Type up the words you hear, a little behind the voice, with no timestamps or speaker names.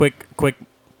Quick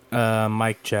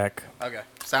mic check. Okay.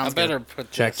 Sounds I better good. put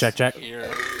Check, this check.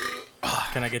 here.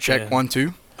 Can I get Check 1,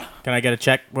 2. Can I get a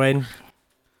check, Wade?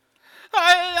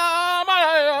 Why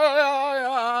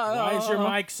is your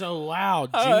mic so loud?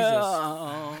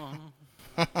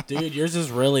 Jesus. Dude, yours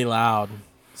is really loud.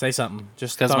 Say something.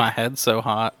 Just Because talk. my head's so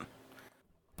hot.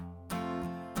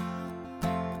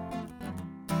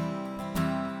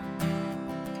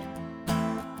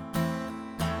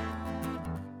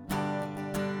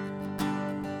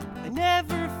 I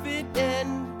never fit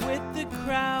in with the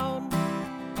crowd,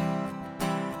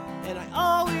 and I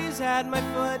always had my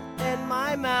foot in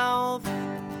my mouth.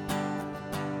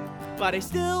 But I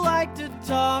still like to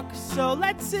talk, so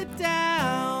let's sit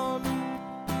down,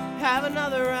 have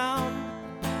another round,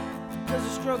 'cause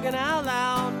we're stroking out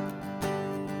loud,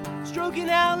 stroking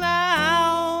out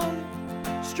loud,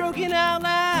 stroking out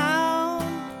loud,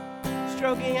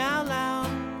 stroking out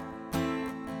loud.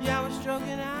 Yeah, we're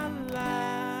stroking out loud.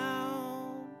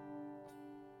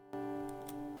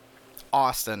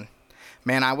 Austin,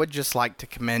 man, I would just like to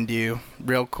commend you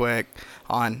real quick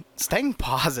on staying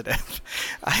positive.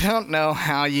 I don't know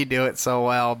how you do it so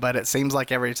well, but it seems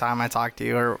like every time I talk to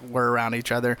you or we're around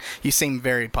each other, you seem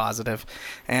very positive.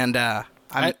 And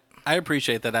I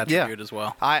appreciate that attribute as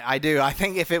well. I do. I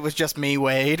think if it was just me,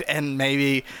 Wade, and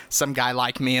maybe some guy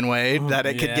like me and Wade, that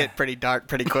it could get pretty dark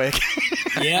pretty quick.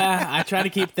 Yeah, I try to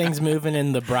keep things moving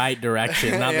in the bright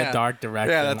direction, not the dark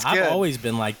direction. Yeah, that's good. I've always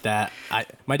been like that.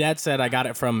 My dad said I got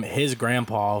it from his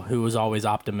grandpa, who was always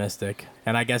optimistic.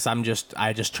 And I guess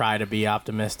I just try to be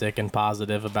optimistic and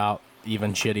positive about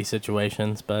even shitty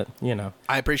situations, but you know.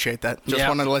 I appreciate that. Just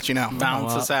wanted to let you know.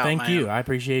 Balance us out, Thank man. you. I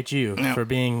appreciate you for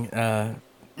being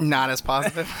not as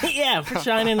positive. yeah, for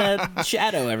shining a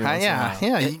shadow every once in a while.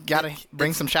 Yeah, you gotta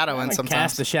bring some shadow in sometimes.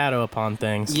 Cast a shadow upon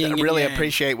things. Yeah. I Yin really and yang.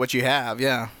 appreciate what you have.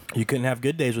 Yeah, You couldn't have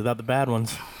good days without the bad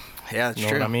ones. yeah, that's You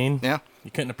know true. what I mean? Yeah,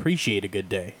 You couldn't appreciate a good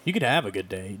day. You could have a good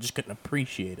day. You just couldn't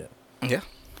appreciate it. yeah.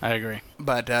 I agree.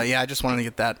 But yeah, I just wanted to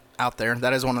get that out there.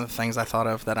 That is one of the things I thought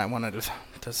of that I wanted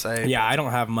to say. Yeah, I don't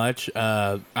have much.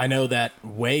 I know that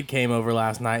Wade came over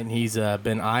last night, and he's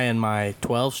been eyeing my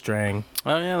 12-string,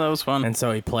 Oh, yeah, that was fun. and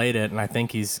so he played it, and I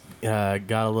think he's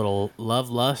got a little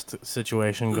love-lust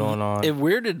situation going on. It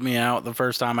weirded me out the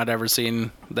first time I'd ever seen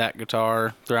that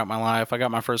guitar throughout my life. I got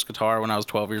my first guitar when I was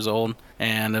 12 years old,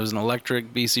 and it was an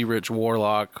electric BC Rich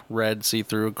Warlock red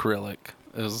see-through acrylic.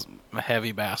 It was a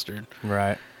heavy bastard.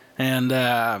 Right.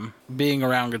 And being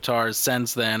around guitars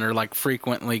since then, or like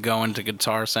frequently going to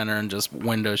Guitar Center and just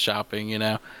window shopping, you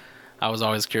know, I was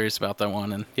always curious about that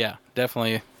one. And yeah,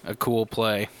 definitely a cool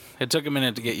play. It took a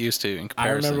minute to get used to in I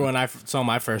comparison. remember when I saw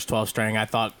my first 12-string, I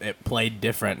thought it played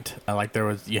different. Like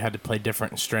you had to play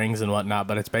different strings and whatnot,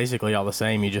 but it's basically all the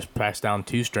same. You just press down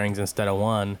 2 strings instead of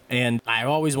 1. And I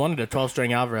always wanted a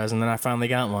 12-string Alvarez, and then I finally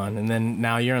got one. And then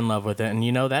now you're in love with it. And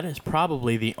you know, that is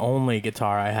probably the only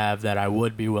guitar I have that I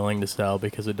would be willing to sell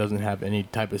because it doesn't have any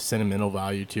type of sentimental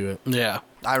value to it. Yeah.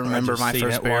 I remember my Seen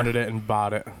first it, beer. wanted it, and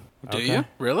bought it. Do you?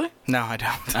 Really? No, I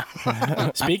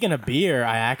don't. Speaking of beer,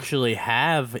 I actually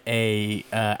have a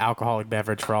alcoholic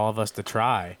beverage for all of us to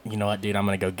try. You know what, dude? I'm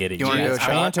gonna go get it. You wanna do a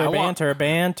shot?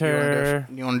 Banter.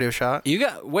 You want to do a shot? You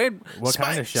got Wade. What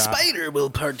kind of shot? Spider will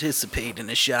participate in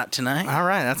a shot tonight. All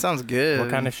right, that sounds good.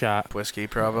 What kind of shot? Whiskey,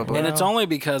 probably. And it's only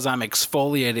because I'm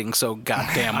exfoliating so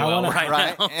goddamn well right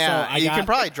right. now. Yeah, you can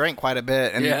probably drink quite a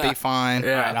bit and Yeah. be fine.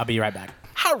 Yeah. All right, I'll be right back.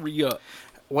 Hurry up.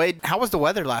 Wade, how was the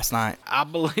weather last night? I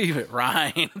believe it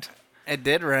rained. It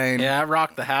did rain. Yeah, I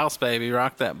rocked the house, baby.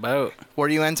 Rocked that boat. Were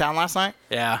you in town last night?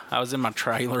 Yeah, I was in my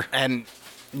trailer. And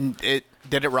did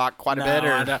it rock quite a bit,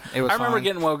 or it was I remember fine?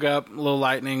 getting woke up, a little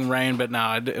lightning, rain, but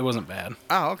no, it wasn't bad.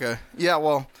 Oh, okay. Yeah,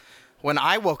 well, when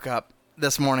I woke up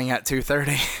this morning at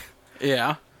 2:30,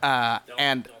 Yeah.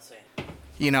 and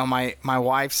you know my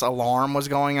wife's alarm was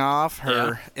going off.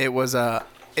 It was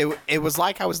it was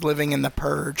like I was living in The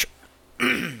Purge.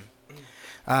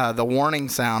 The warning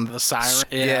sound, The siren.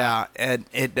 Yeah,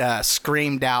 it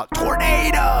screamed out,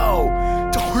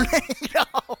 "Tornado!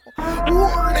 Tornado!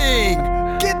 Warning!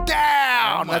 Get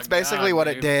down!" my That's basically God, what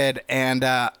dude. it did. And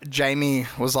Jamie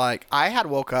was like, I had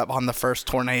woke up on the first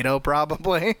tornado,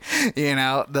 probably. You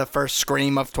know, the first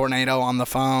scream of tornado on the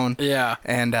phone. Yeah.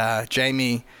 And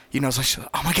Jamie, you know, is like,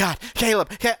 "Oh my God,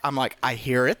 Caleb!" I'm like, I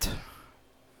hear it.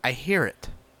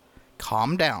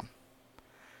 Calm down.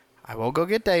 I will go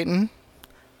get Dayton.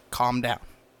 Calm down.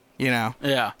 You know?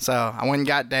 Yeah. So I went and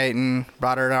got Dayton,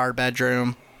 brought her to our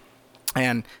bedroom,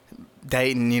 and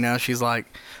Dayton, you know, she's like,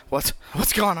 what's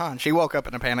going on? She woke up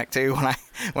in a panic too when I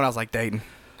was like, Dayton,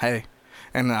 hey.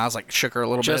 And I was like, shook her a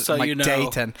little Just bit. so I'm like, you know.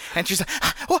 Dayton. And she's like,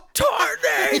 what?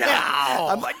 Tornado!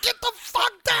 I'm like, get the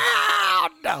fuck down!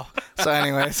 No. So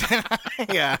anyways,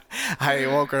 yeah, I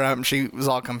woke her up and she was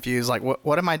all confused. Like,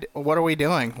 what are we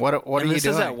doing? What are you doing? This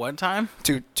is at what time?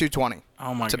 2:20.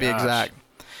 Oh my to be gosh. exact.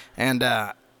 And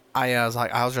I was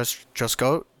like, I'll just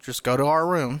go to our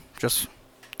room. Just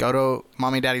go to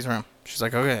mommy and daddy's room. She's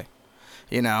like, okay.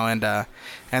 You know,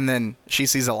 and then she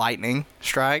sees a lightning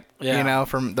strike, you know,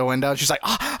 from the window. She's like,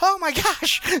 oh my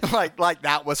gosh. like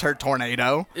that was her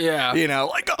tornado. Yeah. You know,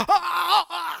 like,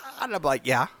 and I'm like,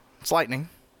 yeah, it's lightning.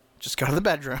 Just go to the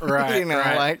bedroom. Right. You know,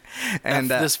 right. like, and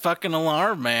this fucking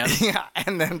alarm, man. yeah.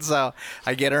 And then so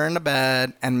I get her into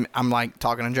bed and I'm like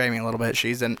talking to Jamie a little bit.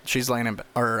 She's laying in bed,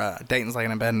 or Dayton's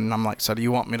laying in bed, and I'm like, so do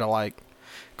you want me to like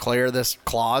clear this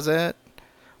closet?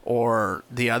 Or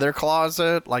the other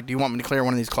closet? Like, do you want me to clear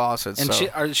one of these closets? And so,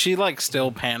 is she like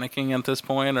still panicking at this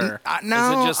point, or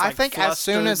no? is it just, like, I think as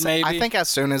soon as maybe?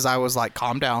 I was like,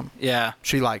 calm down. Yeah.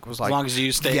 She like was like, As long as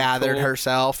you stayed gathered cool.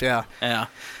 herself. Yeah. Yeah.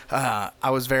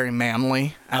 I was very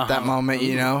manly at that moment.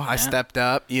 You know, I stepped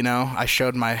up. You know, I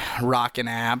showed my rockin'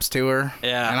 abs to her.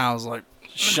 Yeah. And I was like,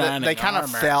 Shining they kind of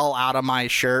armor. fell out of my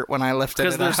shirt when I lifted it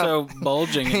Because they're up. so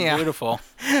bulging and Yeah. beautiful.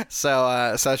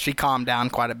 So she calmed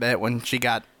down quite a bit when she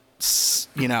got,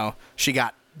 you know,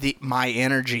 my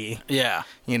energy. Yeah.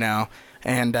 You know,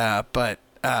 and but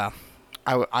I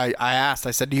asked,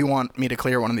 I said, do you want me to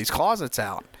clear one of these closets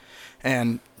out?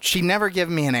 And she never gave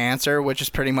me an answer, which is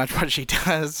pretty much what she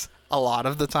does a lot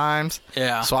of the times.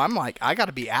 Yeah. So I'm like, I got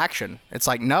to be action. It's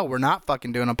like, no, we're not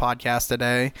fucking doing a podcast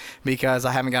today because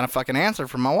I haven't got a fucking answer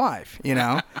from my wife, you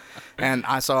know? And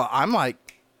so I'm like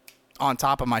on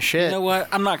top of my shit. You know what?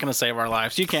 I'm not going to save our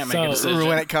lives. You can't make a decision.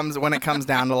 When it comes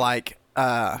down to like,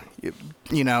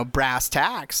 you know, brass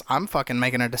tacks, I'm fucking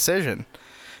making a decision.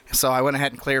 So I went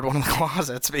ahead and cleared one of the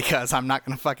closets because I'm not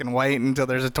going to fucking wait until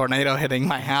there's a tornado hitting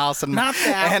my house. And Not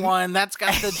that one. That's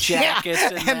got the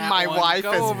jackets in and that my one. wife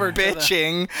Go is over to the-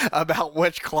 bitching about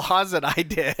which closet I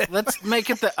did. Let's make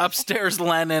it the upstairs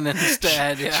Lennon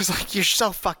instead. Yeah. She's like, you're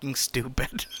so fucking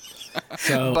stupid.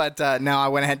 So, But no, I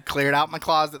went ahead and cleared out my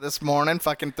closet this morning,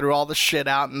 fucking threw all the shit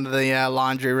out into the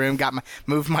laundry room,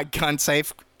 moved my gun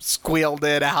safe, squealed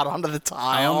it out onto the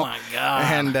tile. Oh my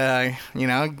God. And, you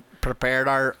know, prepared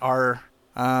our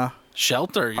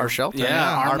Shelter.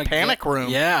 yeah, our panic room.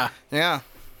 Yeah. Yeah.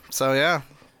 So, yeah.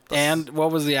 And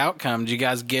what was the outcome? Did you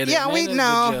guys get it? Yeah,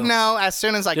 no. As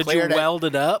soon as I Did cleared you it. weld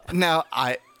it up? No,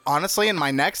 I honestly, in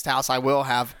my next house, I will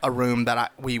have a room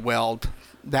that we weld.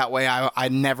 That way I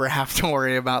never have to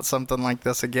worry about something like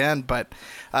this again. But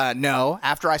no,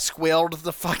 after I squealed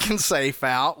the fucking safe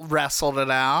out, wrestled it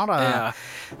out,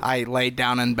 I laid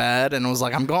down in bed and was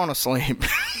like, I'm going to sleep.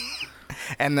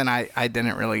 And then I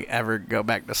didn't really ever go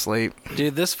back to sleep.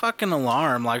 Dude, this fucking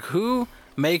alarm, like, who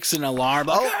makes an alarm?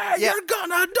 Like, hey, you're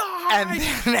gonna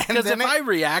die! Because if I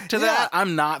react to that,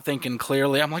 I'm not thinking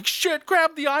clearly. I'm like, shit,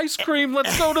 grab the ice cream.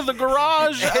 Let's go to the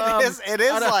garage.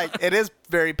 It is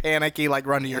very panicky, like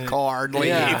run to your car and leave.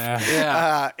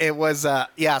 Yeah. It was,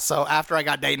 so after I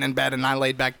got Dayton in bed and I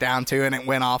laid back down too and it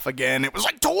went off again, it was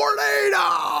like,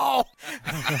 tornado!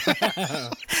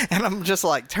 And I'm just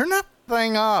like, turn that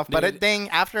thing off. Dude. But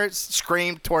after it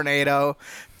screamed tornado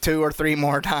 2 or 3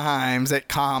 more times, it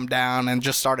calmed down and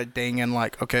just started dinging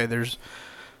like, okay,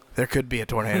 there could be a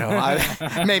tornado.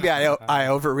 Maybe I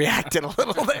overreacted a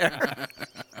little there.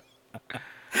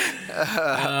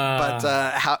 But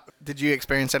how did you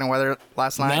experience any weather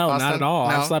last night? no, Austin? not at all.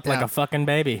 No? I slept like Yeah. a fucking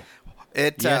baby.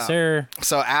 Yes, sir.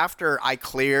 So after I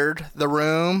cleared the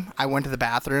room, I went to the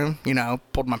bathroom, you know,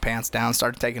 pulled my pants down,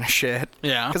 started taking a shit.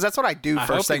 Yeah. Because that's what I do I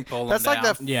first hope you thing. pull them That's like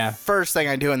down. the first thing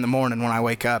I do in the morning when I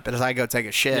wake up is I go take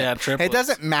a shit. Yeah, It triplets.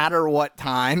 doesn't matter what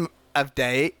time of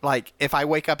day. Like, if I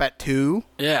wake up at 2,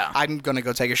 Yeah. I'm going to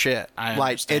go take a shit. I like,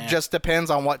 understand. it just depends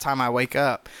on what time I wake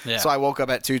up. Yeah. So I woke up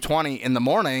at 2:20 in the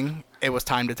morning. It was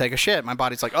time to take a shit. My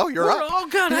body's like, oh, you're We're up. all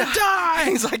gonna die.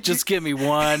 He's like, just give me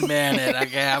 1 minute.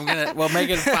 Okay, we'll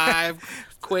make it 5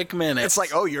 quick minutes. It's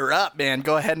like, oh, you're up, man.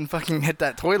 Go ahead and fucking hit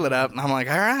that toilet up. And I'm like,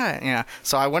 all right. Yeah.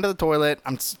 So I went to the toilet.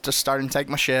 I'm just starting to take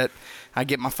my shit. I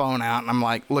get my phone out, and I'm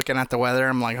like looking at the weather.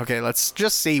 I'm like, okay, let's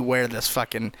just see where this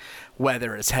fucking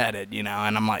weather is headed, you know?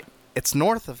 And I'm like, it's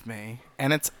north of me,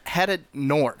 and it's headed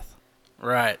north.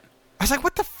 Right. I was like,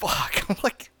 what the fuck? I'm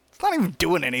like, it's not even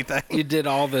doing anything. You did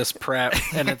all this prep,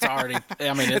 and it's already,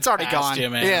 I mean, It's already past gone. You,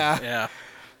 man. Yeah. Yeah.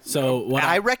 So what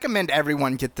I recommend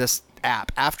everyone get this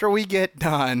app. After we get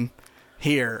done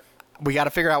here, we got to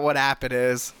figure out what app it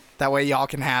is. That way y'all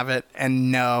can have it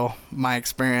and know my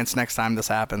experience next time this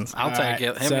happens. I'll All take right,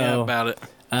 it. Hit me up about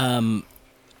it.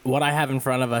 What I have in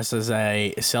front of us is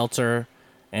a seltzer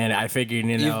And I figured,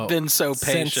 You've been so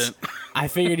patient. I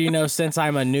figured, since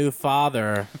I'm a new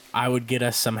father, I would get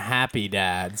us some Happy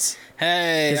Dads.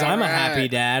 Hey, Because I'm a happy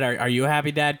dad. Are you a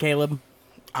happy dad, Caleb?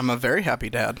 I'm a very happy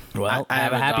dad. Well, I I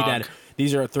have have a a happy dog. dad.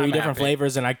 These are 3 I'm different happy.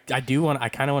 flavors, and I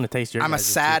kind of want to taste yours. I'm a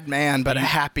sad man, but a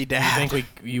happy I dad. think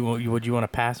you want to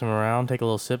pass them around, take a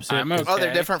little sip? I'm okay. Oh,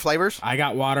 they're different flavors? I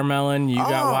got watermelon. You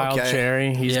got Oh, wild okay.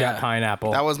 cherry. He's Yeah. got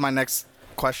pineapple. That was my next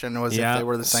question, was if they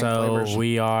were the same flavors.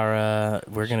 So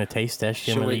we're gonna taste test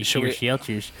Should we-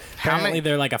 Apparently many-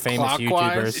 they're like a famous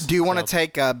Clockwise? YouTubers. Do you want to so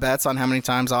take bets on how many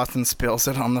times Austin spills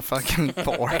it on the fucking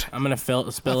board? I'm gonna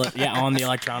spill it. Yeah, on the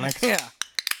electronics. Yeah.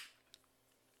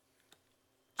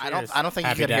 Cheers. I don't think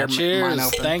Happy you could hear dad. mine Cheers.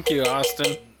 open. Thank you,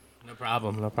 Austin. No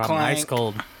problem. Clank. Ice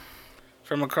cold.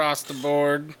 From across the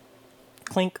board.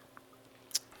 Clink.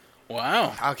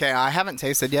 Wow. Okay, I haven't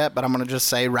tasted yet, but I'm gonna just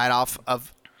say right off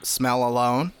of smell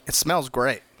alone, it smells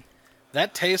great.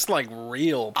 That tastes like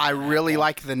real. I really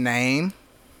like the name.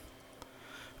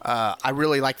 I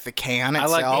really like the can I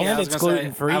itself. like. And I was it's gonna say,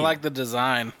 gluten-free. I like the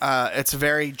design. It's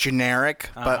very generic,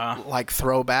 but like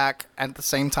throwback at the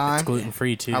same time. It's gluten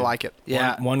free too. I like it.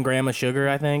 Yeah. 1 gram of sugar,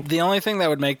 I think. The only thing that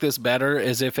would make this better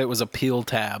is if it was a peel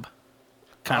tab.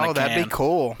 Kind Oh, of. that'd be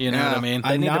cool. You know what I mean?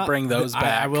 They need to bring those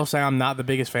back. I will say I'm not the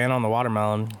biggest fan on the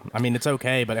watermelon. I mean, it's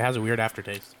okay, but it has a weird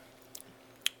aftertaste.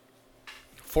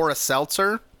 For a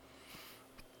seltzer,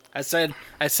 I said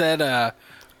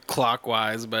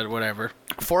clockwise, but whatever.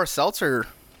 for a seltzer,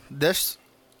 this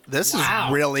Wow.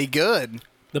 is really good.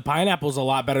 The pineapple's a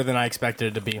lot better than I expected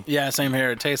it to be. Yeah, same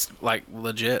here. It tastes like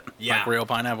legit. Yeah. Like real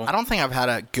pineapple. I don't think I've had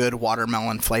a good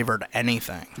watermelon flavored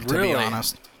anything, to Really? be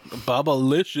honest.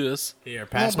 Bubbalicious. Here, Well,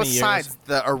 pass me besides yours.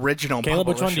 the original Caleb,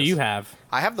 which one do Bubblicious. you have?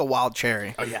 I have the wild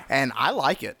cherry. Oh, yeah. And I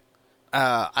like it.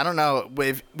 I don't know,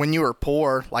 when you were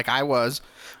poor, like I was,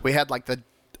 we had like the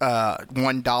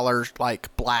 $1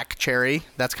 like black cherry.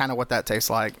 That's kind of what that tastes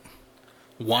like.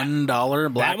 $1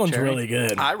 black That one's cherry. really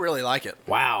good. I really like it.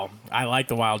 Wow, I like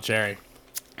the wild cherry.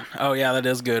 Oh yeah, that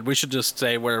is good. We should just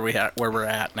say where we're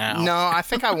at now. No, I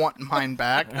think I want mine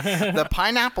back. The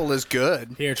pineapple is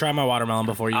good. Here, try my watermelon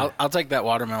before you. I'll take that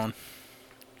watermelon.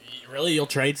 Really, you'll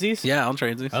trade these? Yeah, I'll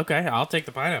trade these. Okay, I'll take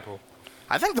the pineapple.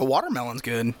 I think the watermelon's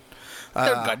good.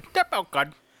 They're good. They're both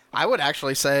good. I would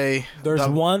actually say There's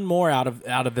the- one more out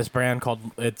of this brand called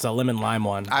it's a lemon lime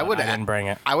one. I would I didn't bring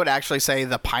it. I would actually say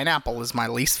the pineapple is my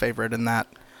least favorite in that.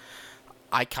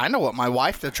 I kind of want my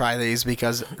wife to try these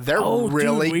because they're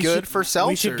really dude, we good should- for seltzers.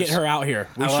 We should get her out here.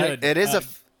 We I like- should. It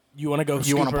is You want to go?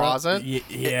 You wanna scoop her pause up? it?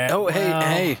 Yeah. Oh,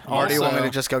 hey. or do you want me Also- to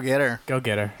just go get her? Go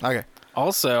get her. Okay.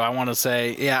 Also, I want to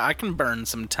say, yeah, I can burn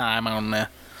some time on the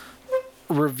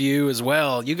review as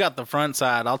well. You got the front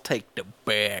side. I'll take the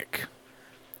back.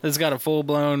 It's got a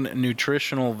full-blown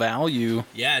nutritional value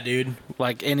Yeah, dude.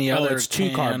 like any Oh, other it's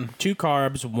two can.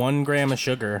 carbs, 1 gram of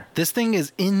sugar. This thing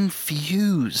is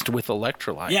infused with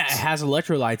electrolytes. Yeah, it has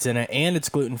electrolytes in it, and it's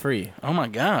gluten free. Oh my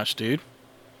gosh, dude.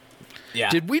 Yeah.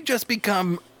 Did we just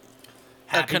become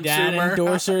Happy a Dad consumer?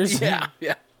 endorsers? Yeah,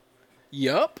 yeah.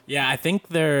 Yup. Yeah, I think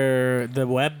they're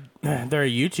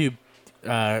YouTube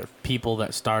people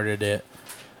that started it.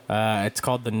 It's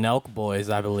called the Nelk Boys,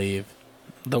 I believe.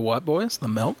 The what, boys? The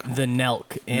milk? The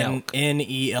Nelk. Nelk.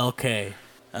 Nelk.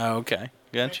 Oh, okay.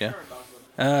 Gotcha.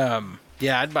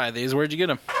 Yeah, I'd buy these. Where'd you get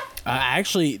them?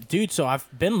 Actually, dude, so I've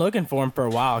been looking for them for a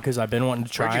while because I've been wanting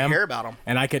to try Where'd you them. hear about them?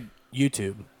 And I could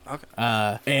YouTube.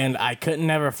 Okay. And I couldn't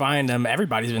never find them.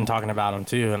 Everybody's been talking about them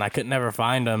too, and I couldn't never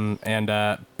find them. And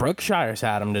Brookshire's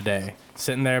had them today,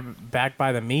 sitting there back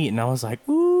by the meat, and I was like,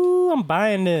 "Ooh, I'm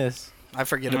buying this." I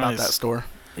forget about Nice. that store.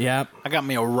 Yep, I got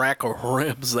me a rack of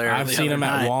ribs there. I've the seen other them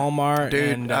at night. Walmart,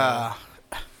 Dude, and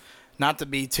not to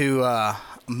be too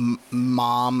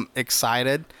mom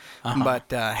excited, but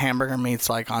hamburger meat's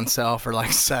like on sale for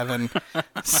like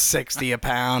 $7.60 a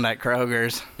pound at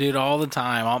Kroger's. Dude, all the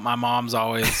time. My mom's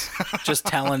always just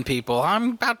telling people,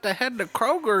 I'm about to head to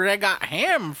Kroger. They got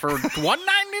ham for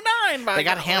 $1.99. They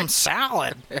got ham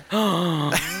salad.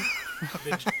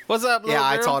 What's up, little Yeah,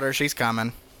 I girl? told her she's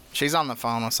coming. She's on the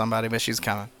phone with somebody, but she's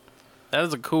coming. That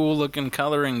is a cool looking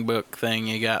coloring book thing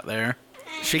you got there.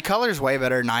 She colors way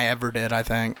better than I ever did, I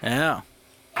think. Yeah.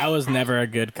 I was never a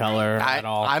good color at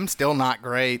all. I'm still not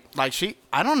great. Like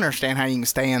I don't understand how you can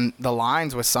stay in the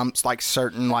lines with some like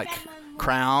certain like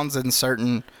crowns and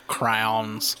certain.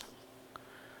 Crowns.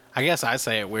 I guess I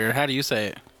say it weird. How do you say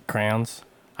it? Crayons,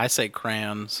 I say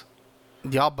crayons.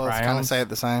 Y'all both kind of Crayons? say it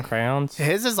the same. crayons,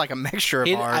 His is like a mixture of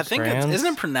ours. I think crayons?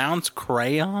 isn't it pronounced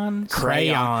crayons?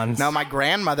 crayons. No, my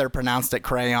grandmother pronounced it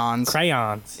crayons.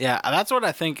 crayons. Yeah, that's what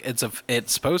I think it's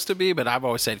supposed to be, but I've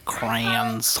always said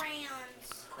crayons.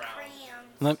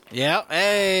 Yeah.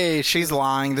 Hey, She's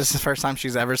lying. This is the first time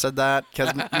she's ever said that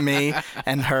because me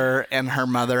and her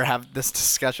mother have this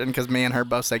discussion because me and her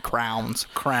both say crowns.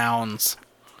 crowns.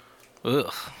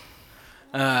 Ugh.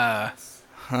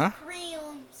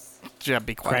 Crayons. Yeah,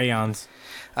 be quiet. Crayons.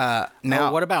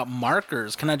 Now, What about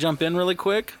markers? Can I jump in really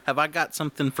quick? Have I got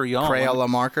something for y'all? Crayola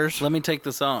markers. Let me take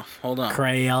this off. Hold on.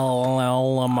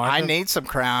 Crayola marker. I need some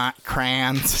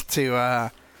crayons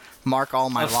to mark all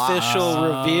my lives. Official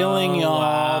revealing, y'all.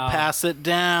 wow. Pass it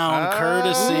down.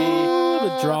 Courtesy. Ooh,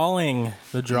 the drawing.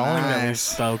 The drawing that we Nice.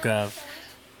 spoke of.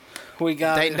 We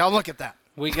got. Dayton, don't look at that.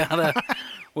 We gotta.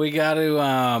 We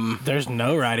gotta. There's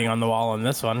no writing on the wall in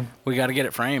this one. We gotta get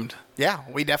it framed. Yeah,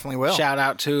 we definitely will. Shout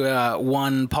out to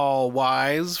one Paul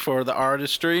Wise for the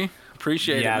artistry.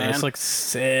 Appreciate Yeah, it, man. this looks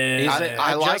sick.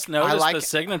 I just noticed the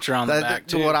signature on the back,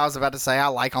 too. What I was about to say, I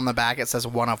like on the back, it says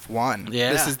 1 of 1.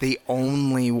 Yeah. This is the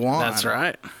only one. That's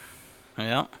right.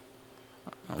 Yeah.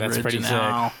 That's pretty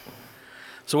Original. sick.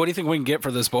 So what do you think we can get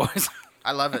for this, boys?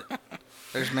 I love it.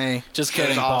 There's me. Just There's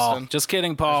kidding, Paul. Austin. Just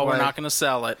kidding, Paul. There's We're Wade. not going to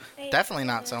sell it. Definitely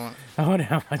not someone. I wonder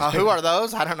how much. Who are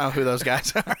those? I don't know who those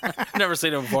guys are. Never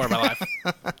seen it before in my life.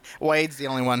 Wade's the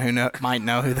only one who might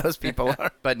know who those people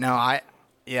are. But no,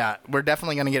 we're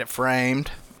definitely going to get it framed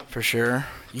for sure.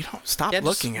 You don't stop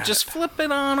looking at just it. flip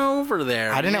it on over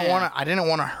there. I didn't Yeah.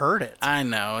 want to hurt it. I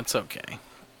know. It's okay.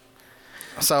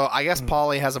 So I guess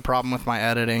Paulie has a problem with my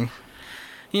editing.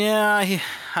 Yeah,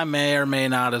 I may or may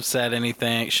not have said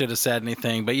anything, should have said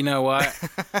anything, but you know what?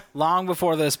 Long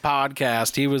before this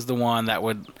podcast, he was the one that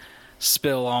would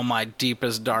spill all my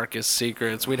deepest, darkest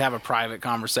secrets. We'd have a private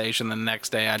conversation. The next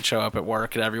day, I'd show up at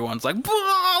work, and everyone's like,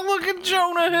 "Bah, look at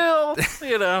Jonah Hill,"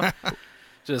 you know,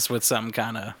 just with some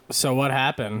kind of. So what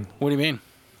happened? What do you mean?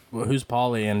 Well, who's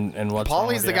Paulie and what's wrong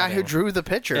Paulie's with the your guy who editing? drew the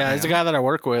picture. Yeah, he's the man. guy that I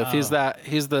work with. He's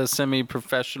the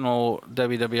semi-professional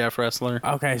WWF wrestler.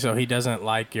 Okay, so he doesn't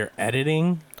like your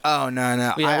editing. Oh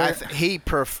no! Yeah,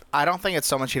 I don't think it's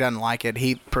so much he doesn't like it.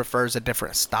 He prefers a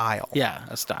different style. Yeah,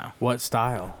 a style. What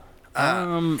style?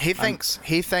 He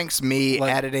thinks me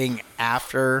like- editing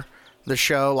after the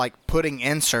show, like putting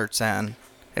inserts in,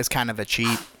 is kind of a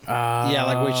cheat. Yeah,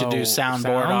 like we should do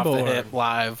soundboard off the hip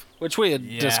live, which we had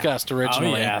Yeah. discussed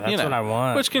originally. Oh, yeah, that's what I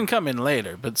want. Which can come in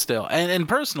later, but still. And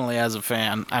personally, as a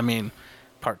fan, I mean,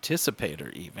 participator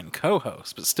even,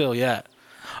 co-host, but still yet.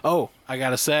 Oh, I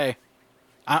gotta say,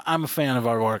 I'm a fan of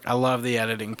our work. I love the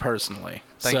editing personally.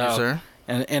 Thank you, sir.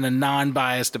 And in a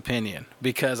non-biased opinion,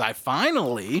 because I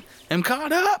finally am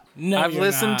caught up. No, I've you're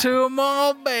listened not. to them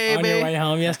all, baby. On your way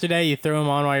home yesterday, you threw them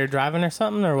on while you're driving or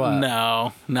something, or what?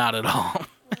 No, not at all.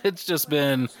 It's just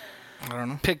been I don't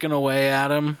know. picking away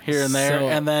at him here and there. So-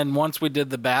 And then once we did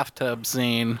the bathtub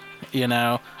scene, you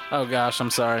know, oh gosh,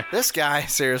 I'm sorry. This guy,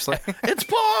 seriously. It's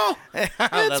Paul!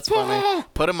 That's Paul! funny.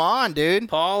 Put him on, dude.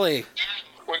 Paulie,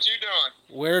 What you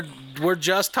doing? we're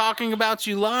just talking about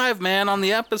you live, man, on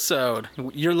the episode.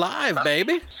 You're live,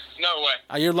 baby. No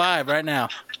way. You're live right now.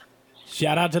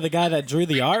 Shout out to the guy that drew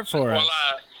the art for us. Well,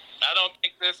 I don't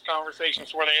think this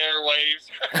conversation's for the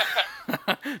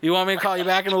airwaves. You want me to call you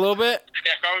back in a little bit?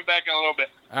 Yeah, call me back in a little bit.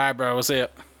 All right, bro. We'll see you.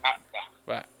 Bye.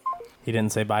 Bye. He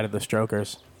didn't say bye to the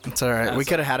strokers. It's all right. We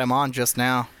could have had him on just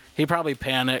now. He probably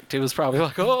panicked. He was probably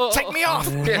like, oh. Take me off.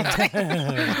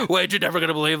 Wait, you're never going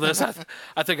to believe this.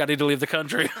 I think I need to leave the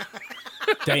country.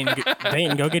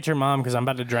 Dayton, go get your mom because I'm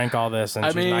about to drink all this and I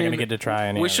she's not mean, going to get to try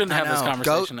any. We of it. shouldn't have this No,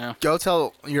 conversation now. Go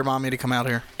tell your mommy to come out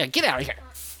here. Yeah, get out of here.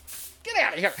 Get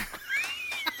out of here.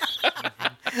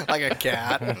 Like a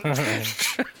cat.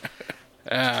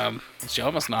 She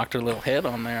almost knocked her little head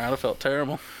on there. I'd have felt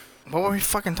terrible. What were we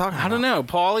fucking talking about? I don't know.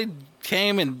 Paulie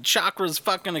came and chakras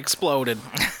fucking exploded.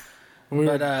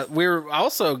 But we're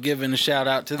also giving a shout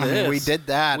out to this. mean, we did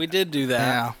that. We did do that.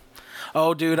 Yeah.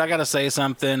 Oh, dude, I got to say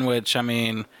something, which, I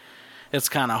mean, it's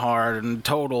kind of hard and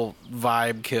total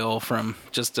vibe kill from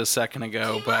just a second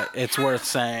ago, but it's worth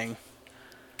saying.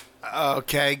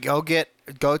 Okay,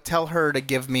 go tell her to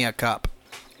give me a cup.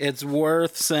 It's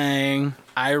worth saying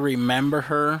I remember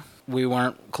her. We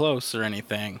weren't close or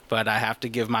anything, but I have to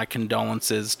give my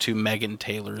condolences to Megan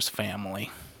Taylor's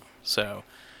family. So,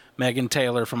 Megan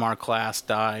Taylor from our class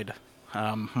died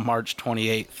March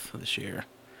 28th this year.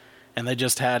 And they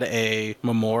just had a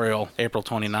memorial April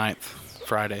 29th,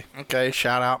 Friday. Okay,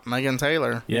 shout out Megan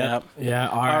Taylor. Yep. Yeah,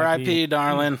 R.I.P.,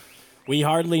 darling. We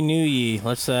hardly knew ye.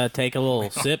 Let's take a little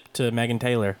sip to Megan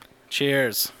Taylor.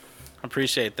 Cheers.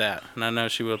 Appreciate that. And I know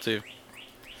she will too.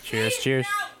 Cheers, cheers.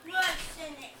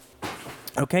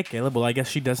 Okay, Caleb. Well, I guess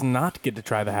she does not get to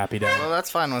try the Happy Day. Well, that's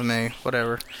fine with me.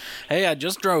 Whatever. Hey, I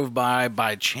just drove by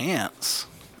chance.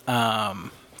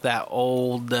 That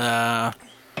old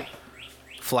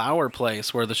flower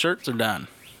place where the shirts are done.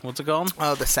 What's it called?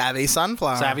 Oh, the Savvy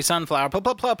Sunflower. Savvy Sunflower.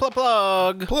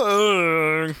 Plug.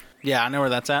 Plug. Yeah, I know where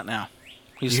that's at now.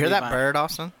 You hear that bird,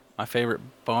 Austin? My favorite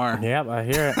bar. Yep, I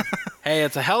hear it. Hey,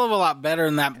 it's a hell of a lot better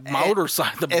than that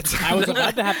motorcycle. I was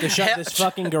about to have to shut this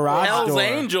fucking garage Hell's door.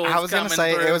 Angels. I was going to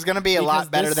coming say, through. it was going to be a Because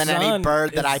lot better this than any sun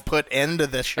bird that is- I put into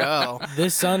the show.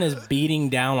 This sun is beating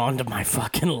down onto my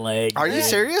fucking leg. Are you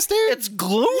serious, dude? It's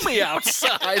gloomy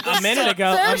outside. A minute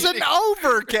ago, There's an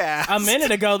overcast. a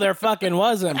minute ago there fucking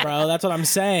wasn't, bro. That's what I'm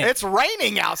saying. It's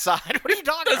raining outside. What are you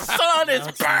talking The about? sun is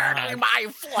it's not. burning my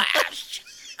flesh.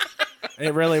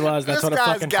 It really was. That's This what it guy's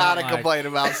fucking got to felt like. complain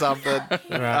about something.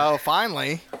 Oh,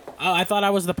 finally. Oh, I thought I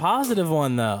was the positive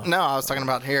one though. No, I was talking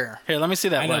about here. Here, let me see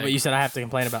that I know, leg. but you said I have to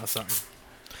complain about something.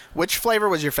 Which flavor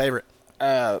was your favorite?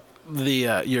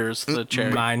 Yours, the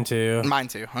cherry. Mine too. Mine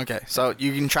too. Okay, so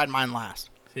you can try mine last.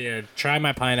 Here, try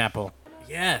my pineapple.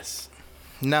 Yes.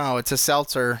 No, it's a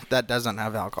seltzer that doesn't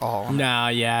have alcohol. Nah,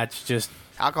 yeah, it's just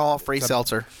Alcohol-free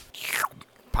seltzer.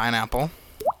 Pineapple.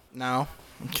 No.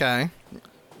 Okay.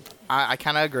 I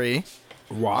kind of agree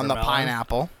on the watermelon.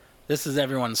 pineapple. This is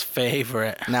everyone's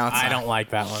favorite. No, it's I not. don't like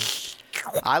that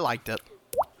one. I liked it.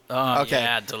 Oh, Okay.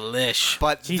 yeah, delish.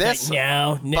 But She's this like,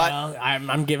 no. but-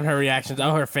 I'm giving her reactions.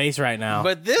 Oh, her face right now.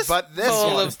 But this But this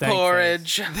bowl one- of Stank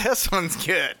porridge. this one's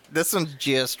good. This one's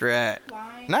just right.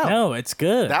 No. no, it's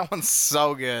good. That one's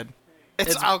so good.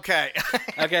 It's okay.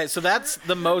 Okay, so that's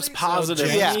the most positive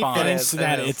Jamie Yeah, response. it thinks is, it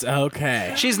that is. it's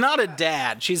okay. She's not a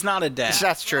dad. She's not a dad.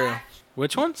 That's true.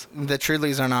 Which ones? The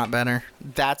Trulies are not better.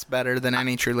 That's better than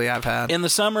any Truly I've had. In the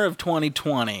summer of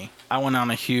 2020, I went on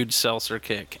a huge seltzer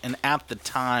kick. And at the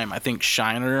time, I think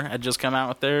Shiner had just come out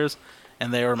with theirs.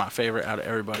 And they were my favorite out of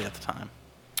everybody at the time.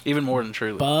 Even more than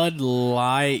Truly. Bud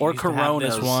Light Or used to have this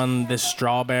Coronas. one, this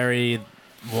strawberry,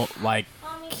 like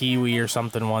kiwi or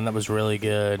something one that was really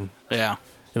good. Yeah.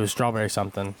 It was strawberry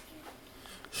something.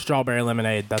 Strawberry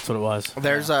lemonade. That's what it was.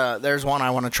 There's one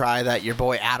I want to try that your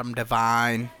boy Adam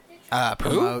Devine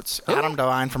promotes. Who? Adam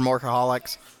Devine from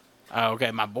Workaholics. Oh,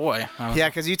 okay, my boy. Oh. Yeah,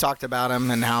 because you talked about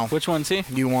him and how Which one's he?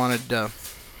 you wanted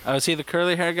Oh, is he the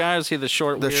curly hair guy? Or is he the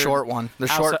short the weird short one, the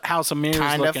House, short House of Mirrors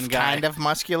kind looking guy? kind of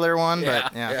muscular one,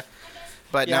 but yeah.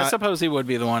 But Yeah, no, I suppose he would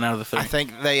be the one out of the three. I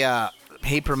think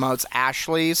he promotes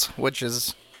Ashley's, which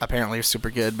is apparently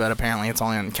super good, but apparently it's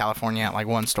only in California at like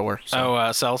one store. So.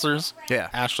 Seltzers? Yeah.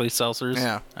 Ashley Seltzers?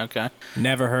 Yeah. Okay.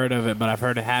 Never heard of it, but I've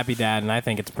heard of Happy Dad, and I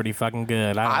think it's pretty fucking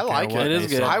good. I don't care like what it. It is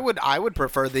they good. say. I would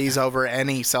prefer these over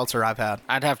any seltzer I've had.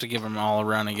 I'd have to give them all a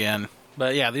run again.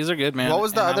 But yeah, these are good, man. What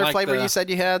was the And I other like flavor you said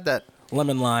you had? That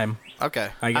Lemon lime. okay.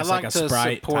 I I guess like like a to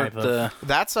Sprite support type of. the.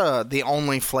 That's the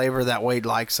only flavor that Wade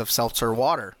likes of seltzer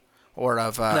water, or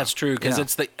of. That's true because yeah.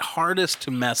 it's the hardest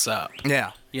to mess up.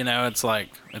 Yeah. You know, it's like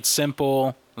it's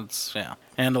simple. It's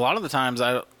and a lot of the times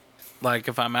I like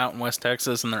if I'm out in West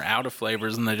Texas and they're out of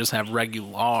flavors and they just have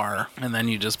regular, and then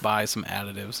you just buy some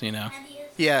additives. You know,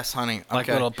 Yes, honey. like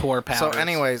okay. little pour So, powders.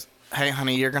 anyways, hey,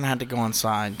 honey, you're gonna have to go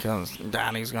inside because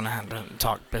Daddy's gonna have to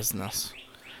talk business.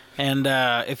 And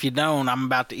if you don't, I'm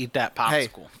about to eat that Hey,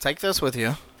 popsicle. take this with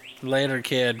you. Later,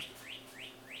 kid.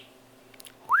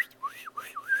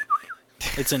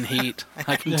 It's in heat.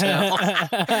 I can tell.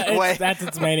 Wait. That's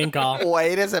its mating call.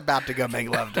 Wade is about to go make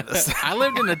love to this. I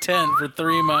lived in a tent for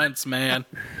 3 months, man.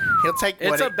 He'll take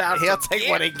what It's about he'll to take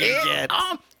what he can get.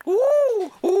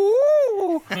 Ooh,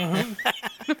 ooh.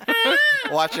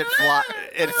 Watch it fly.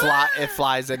 It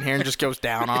flies in here and just goes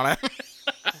down on it.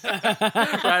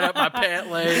 Right up my pant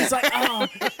leg. It's like, oh,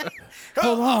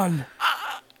 hold on.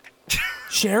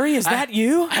 Sherry, is that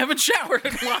you? I haven't showered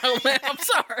in a while, man. I'm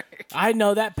sorry. I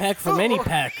know that peck from any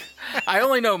peck. I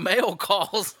only know male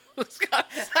calls. This guy's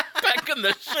pecking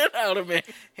the shit out of me.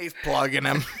 He's plugging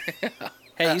him.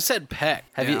 Hey, you said peck.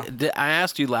 Have Yeah. I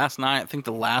asked you last night, I think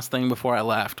the last thing before I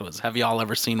left was, have y'all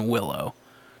ever seen Willow?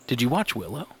 Did you watch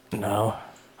Willow? No.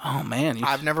 Oh, man.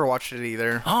 I've never watched it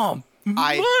either. Oh, man.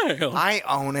 I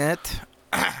own it,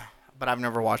 but I've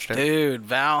never watched it. Dude,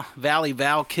 Val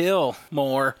Kill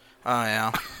more. Oh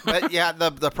yeah, but yeah,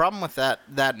 the problem with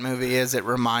that movie is it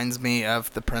reminds me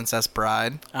of The Princess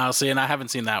Bride, Oh, see, and I haven't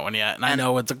seen that one yet, and I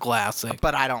know it's a classic.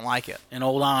 but I don't like it. And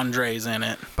old Andre's in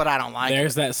it. But I don't like it.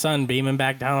 There's that sun beaming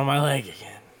back down on my leg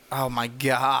again. Oh my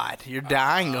God, you're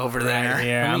dying over Right there.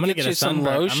 here. Let me I'm gonna get get a you some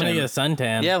sunburn. I'm lotion. gonna get a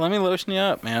suntan. Yeah, let me lotion you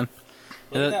up, man.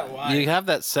 Look at that white. You have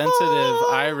that sensitive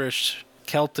Irish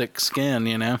Celtic skin,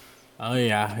 you know? Oh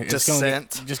yeah. It's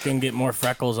Descent. just gonna get more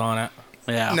freckles on it.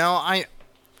 Yeah. No, I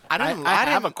don't. I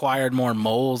have didn't- acquired more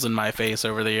moles in my face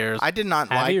over the years. I did not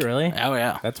Have like you really? Oh,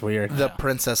 yeah. That's weird. The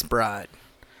Princess Bride,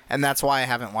 and that's why I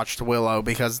haven't watched Willow,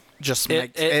 because just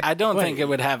makes it. I don't think it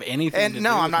would have anything to do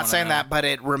No, with I'm not one saying another. that, but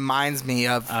it reminds me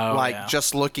of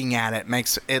just looking at it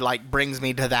makes it like brings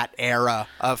me to that era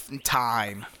of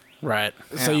time. Right.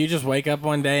 So you just wake up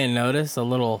one day and notice a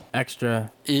little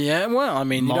extra. Yeah, well, I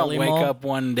mean, you don't wake Molly-mole? up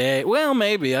one day. Well,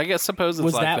 maybe. I suppose it's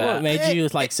Was like that what made you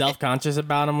like self-conscious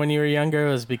about him when you were younger?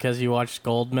 Was because you watched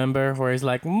Goldmember, where he's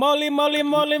like Molly, Molly,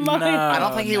 Molly, Molly? No. I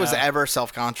don't think he was ever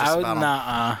self-conscious I would about him.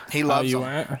 not. He Oh, loves you him.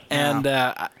 weren't? And I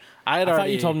had I already. thought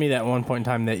you told me that one point in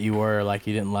time that you were like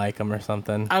you didn't like him or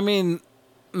something. I mean,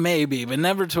 maybe, but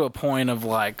never to a point of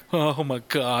like, oh my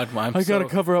god, I gotta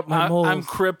cover up my moles. I'm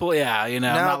crippled. Yeah, I'm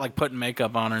No. not like putting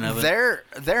makeup on or nothing.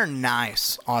 They're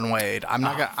nice on Wade. I'm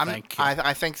not gonna. thank you.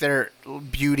 I think they're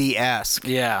beauty-esque.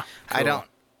 Yeah, I cool. don't.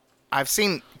 I've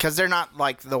seen because they're not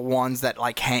like the ones that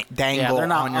like dangle Yeah, they're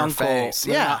not on your Uncle. face.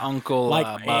 They're not Uncle. like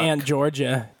Buck. Aunt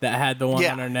Georgia that had the one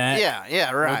yeah, on her neck.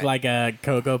 yeah, right. Looked like a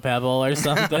cocoa pebble or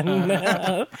something.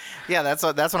 Yeah, that's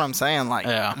what I'm saying. Like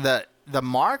Yeah. the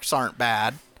marks aren't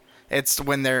bad. It's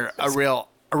when they're a real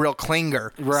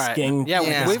clinger. Right. Skin- yeah,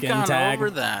 yeah. we've Skin gone tag. over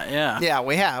that. Yeah. Yeah,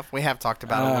 we have talked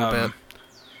about it a little bit.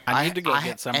 I need to go I-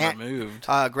 get some Aunt- removed.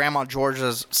 Grandma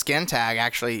Georgia's skin tag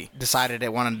actually decided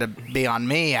it wanted to be on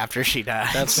me after she died.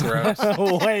 That's gross.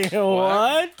 Wait,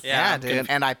 what? yeah, I'm dude.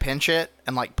 And I pinch it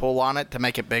and like pull on it to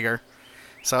make it bigger,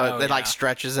 so it like yeah.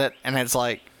 stretches it, and it's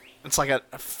like a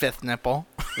fifth nipple.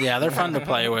 Yeah, they're fun to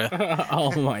play with.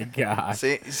 Oh my god.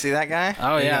 See that guy?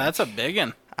 Oh yeah, that's a big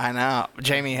one. I know.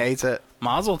 Jamie hates it,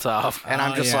 Mazel tov. and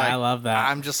I'm Oh, just yeah, like, I love that.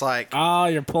 I'm just like. Oh,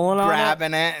 you're pulling on it?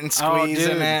 Grabbing it and Oh,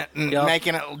 squeezing dude. it and Yup.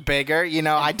 making it bigger. You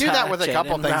know, I do that with a Touch it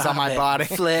couple and things on rub my it, body.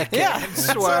 Flick Yeah. it,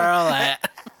 swirl it.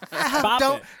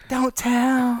 Bop Don't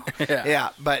tell. Yeah. Yeah,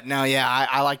 but no, yeah,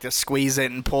 I like to squeeze it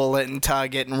and pull it and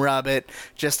tug it and rub it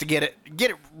just to get it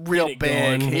real Get it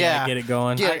big. going. Yeah, get it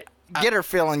going. Get her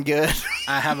feeling good.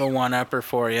 I have a one-upper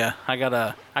for you. I got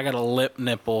a lip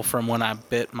nipple from when I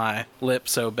bit my lip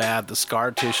so bad the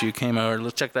scar tissue came over.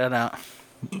 Let's check that out.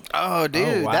 Oh,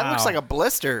 dude, Oh, that looks wow. like a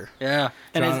blister. Yeah,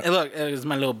 and John- look, it's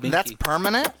my little binky. That's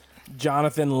permanent.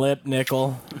 Jonathan Lip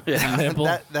Nickel. Yeah. Nipple.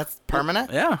 That's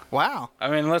permanent. Yeah. Wow. I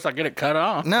mean, unless I get it cut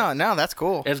off. No, that's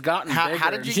cool. It's gotten How- bigger. how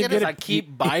did you should get it? I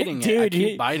keep biting it. Dude, I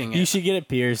keep biting it. You should get it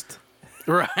pierced.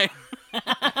 Right.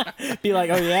 Be like,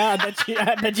 oh yeah,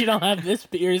 I bet you don't have this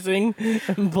piercing.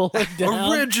 And pull it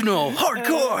down. Original.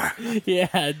 Hardcore.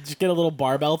 Yeah, just get a little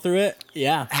barbell through it.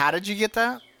 Yeah. How did you get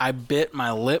that? I bit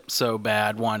my lip so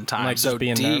bad one time, Like, so just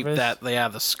being deep nervous?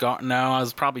 that the scar. No, I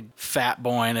was probably fat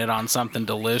boying it on something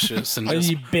delicious and Oh, just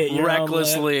you bit your own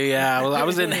recklessly. Yeah, I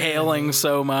was inhaling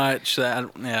so much that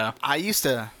I used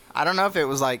to. I don't know if it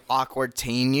was like awkward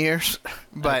teen years,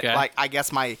 but Okay. like I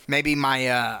guess maybe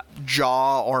my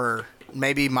jaw or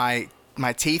maybe my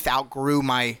teeth outgrew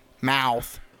my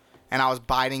mouth, and I was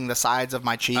biting the sides of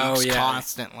my cheeks Oh, yeah.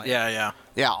 constantly. Yeah.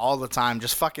 Yeah, all the time,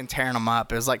 just fucking tearing them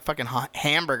up. It was like fucking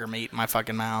hamburger meat in my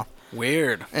fucking mouth.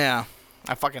 Weird. Yeah,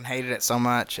 I fucking hated it so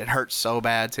much. It hurt so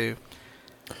bad too.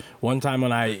 One time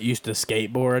when I used to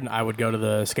skateboard, I would go to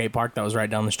the skate park that was right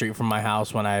down the street from my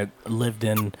house when I lived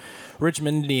in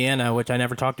Richmond, Indiana, which I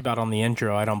never talked about on the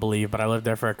intro, I don't believe, but I lived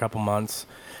there for a couple months.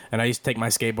 And I used to take my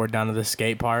skateboard down to the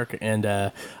skate park, and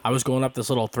I was going up this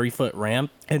little 3-foot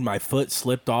ramp, and my foot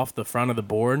slipped off the front of the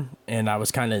board, and I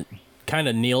was kind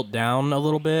of kneeled down a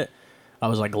little bit. I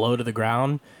was like low to the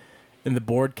ground, and the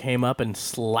board came up and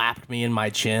slapped me in my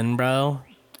chin, bro.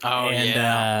 Oh,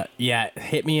 And it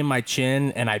hit me in my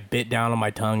chin, and I bit down on my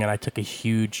tongue, and I took a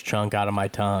huge chunk out of my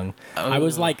tongue. I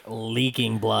was like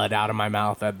leaking blood out of my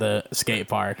mouth at the skate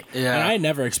park. Yeah. And I had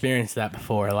never experienced that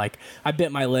before. Like, I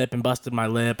bit my lip and busted my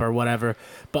lip or whatever,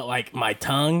 but like my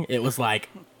tongue, it was like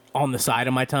on the side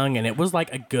of my tongue, and it was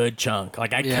like a good chunk.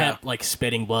 Like, I kept like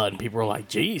spitting blood, and people were like,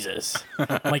 Jesus.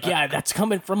 I'm like, yeah, that's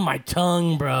coming from my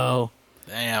tongue, bro.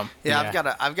 Damn. Yeah,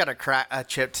 Yeah. I've got a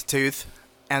chipped tooth,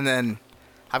 and then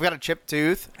I've got a chipped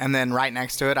tooth, and then right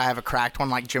next to it, I have a cracked one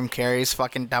like Jim Carrey's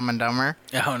fucking Dumb and Dumber.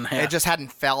 Oh, no. It just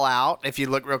hadn't fell out. If you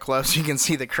look real close, you can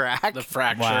see the crack. The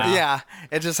fracture. Wow. Yeah,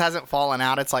 it just hasn't fallen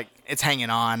out. It's like it's hanging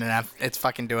on, and it's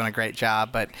fucking doing a great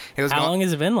job. But it was How long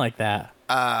has it been like that?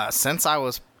 since I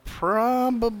was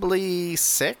probably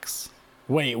 6.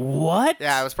 Wait, what?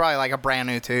 Yeah, it was probably like a brand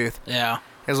new tooth. Yeah.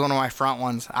 It was one of my front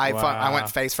ones. I Wow. went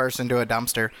face first into a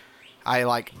dumpster. I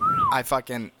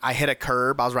hit a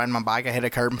curb. I was riding my bike. I hit a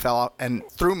curb and fell off and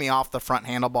threw me off the front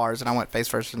handlebars, and I went face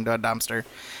first into a dumpster.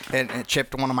 It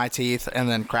chipped one of my teeth and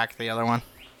then cracked the other one.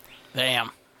 Damn.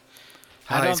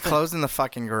 Oh, he's closing the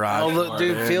fucking garage. Oh, look,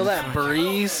 dude, feel that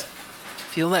breeze?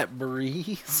 Feel that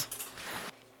breeze?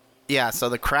 Yeah, so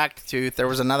the cracked tooth, there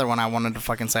was another one I wanted to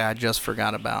fucking say I just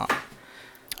forgot about.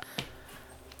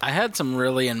 I had some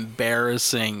really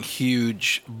embarrassing,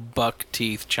 huge buck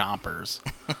teeth chompers.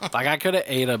 Like, I could have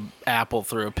ate an apple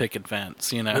through a picket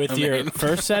fence, you know. With your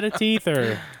first set of teeth,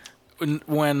 or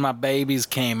when my babies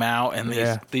came out and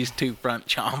these two front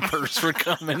chompers were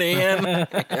coming in.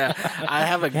 I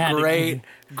have a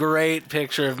great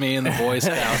picture of me in the Boy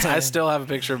Scouts. I still have a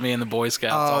picture of me in the Boy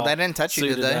Scouts. Oh, they didn't touch you,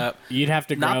 did they? Up. you'd have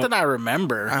to grow. Not that I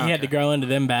remember. You had to grow into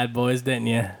them bad boys, didn't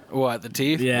you? What, the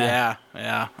teeth? Yeah.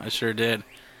 Yeah, I sure did.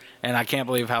 And I can't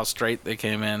believe how straight they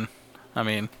came in. I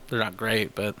mean, they're not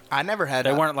great, but I never had.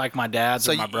 they weren't like my dad's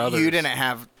or my brother's. You didn't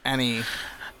have any.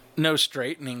 No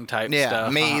straightening type Yeah,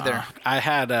 stuff. me either. I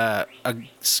had a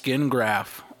skin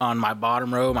graft on my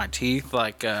bottom row of my teeth.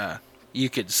 Like, you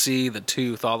could see the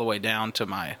tooth all the way down to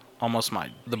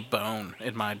the bone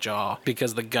in my jaw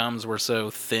because the gums were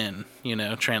so thin, you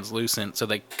know, translucent. So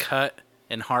they cut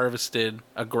and harvested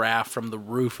a graft from the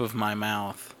roof of my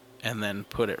mouth and then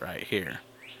put it right here.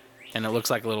 And it looks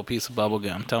like a little piece of bubble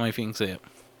gum. Tell me if you can see it.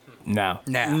 No.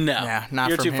 No. Not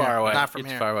You're from too here. far away. Not from You're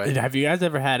here. too far away. Have you guys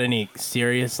ever had any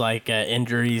serious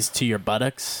injuries to your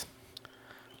buttocks?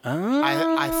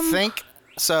 I think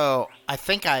so. I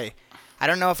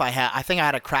don't know if I had. I think I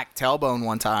had a cracked tailbone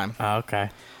one time. Oh, okay.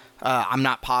 I'm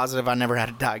not positive. I never had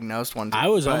it diagnosed one time. I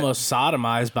was almost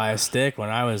sodomized by a stick when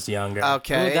I was younger.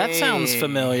 Okay. Ooh, that sounds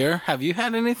familiar. Have you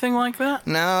had anything like that?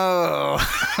 No.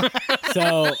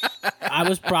 So I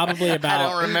was probably about. I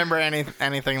don't remember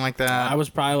anything like that. I was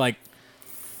probably like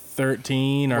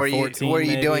 13 or were 14. Were you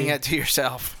maybe. doing it to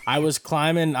yourself? I was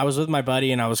climbing. I was with my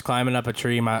buddy, and I was climbing up a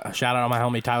tree. Shout out to my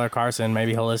homie Tyler Carson.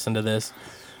 Maybe he'll listen to this.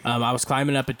 I was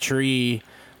climbing up a tree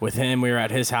with him. We were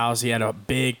at his house. He had a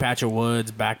big patch of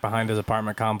woods back behind his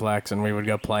apartment complex, and we would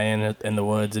go play in the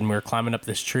woods. And we were climbing up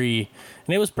this tree,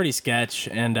 and it was pretty sketch.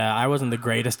 And I wasn't the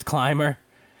greatest climber,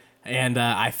 and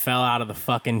I fell out of the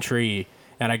fucking tree.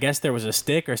 And I guess there was a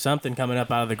stick or something coming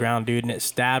up out of the ground, dude, and it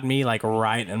stabbed me like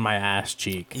right in my ass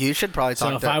cheek. You should probably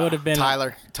talk if to I would have been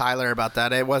Tyler about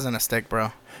that. It wasn't a stick,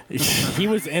 bro. He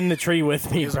was in the tree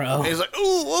with me, bro. He was like,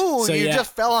 ooh, So, you yeah,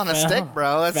 just fell on a stick,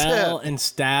 bro. That's fell it. and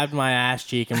stabbed my ass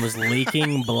cheek and was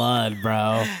leaking blood,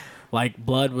 bro. Like,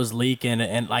 blood was leaking,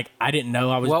 and like I didn't know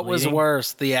I was What bleeding. was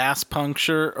worse, the ass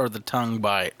puncture or the tongue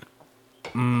bite?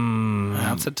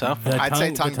 That's a tough one. I'd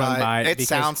say tongue bite. It because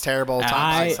sounds terrible. Tongue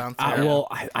bite sounds terrible.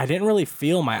 I didn't really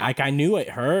feel I knew it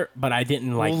hurt, but I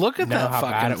didn't like. Well, look at know that how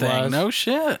bad fucking it thing. was. No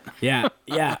shit. Yeah.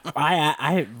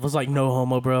 I was like, no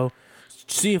homo, bro.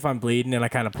 See if I'm bleeding, and I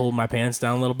kind of pulled my pants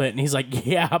down a little bit, and he's like,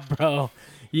 yeah, bro,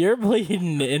 you're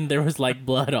bleeding, and there was like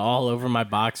blood all over my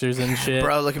boxers and shit.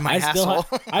 Bro, look at my I asshole.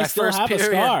 still first have a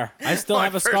period. scar. I still My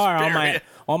have a first scar period.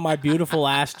 on my beautiful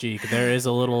ass cheek. There is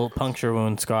a little puncture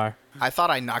wound scar. I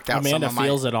thought I knocked out Amanda some of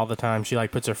feels it all the time. She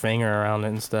like puts her finger around it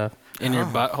and stuff. In your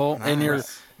butthole? In your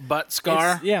butt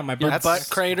scar? Yeah, my Your butt. butt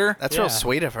crater? That's Yeah. real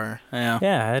sweet of her. Yeah.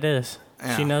 Yeah, it is.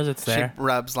 Yeah. She knows it's there. She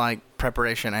rubs like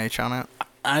preparation H on it.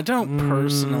 I don't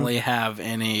personally have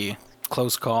any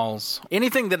close calls.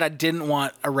 Anything that I didn't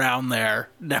want around there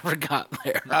never got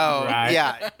there. Oh, Right.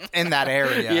 yeah, in that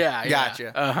area. Yeah,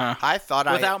 Gotcha. Uh-huh. I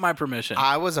thought Without my permission.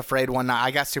 I was afraid one night. I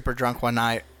got super drunk one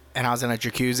night, and I was in a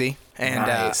jacuzzi. And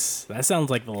Nice. That sounds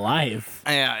like the life.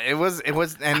 yeah, it was, I'm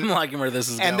and liking where this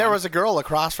is going. and there was a girl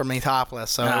across from me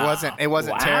topless, so it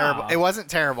wasn't wow. terrible. It wasn't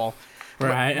terrible.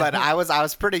 Right. But I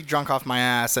was pretty drunk off my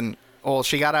ass, and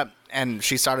she got up and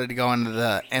she started to go into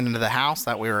the house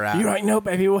that we were at. You're like, no,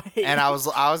 baby, wait. And I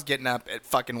was getting up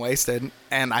fucking wasted,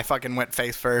 and I fucking went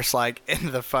face first, like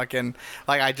into the fucking,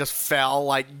 like I just fell,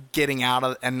 like getting out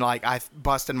of, and like I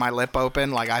busted my lip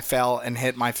open, like I fell and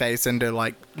hit my face into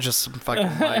like just some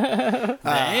fucking like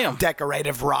Damn.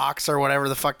 decorative rocks or whatever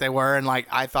the fuck they were, and like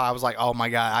I was like, oh my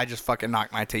god, I just fucking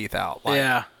knocked my teeth out. Like,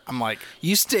 Yeah. I'm like,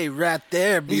 You stay right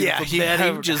there, beautiful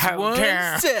Betty. Just one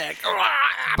sec.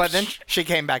 but then she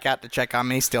came back out to check on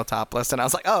me, still topless, and I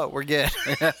was like, oh, we're good.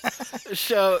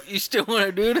 So, you still want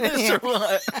to do this or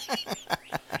what?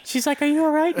 She's like, are you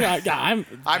all right? Yeah, I'm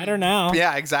better now.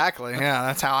 Yeah, exactly. Yeah,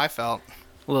 that's how I felt.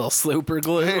 Little slooper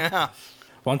glue. Yeah.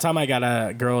 One time I got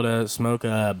a girl to smoke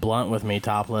a blunt with me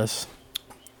topless.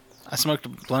 I smoked a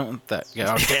blunt with that.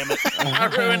 Yeah, oh, damn it. I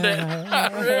ruined it. I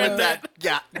ruined that.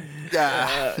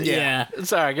 Yeah.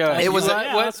 Sorry, go ahead. It was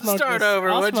I'll smoke start this- over.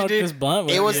 I'll What'd you smoke do? This blunt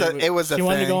with It was you. a She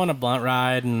wanted to thing. go on a blunt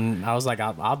ride, and I was like,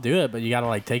 I'll do it, but you got to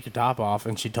like take your top off,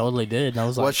 and she totally did. And I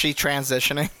was like, Was she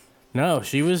transitioning? no,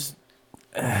 she was.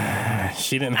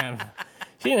 She didn't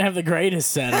have the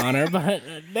greatest set on her, but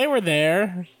they were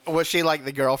there. Was she like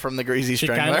the girl from the Greasy She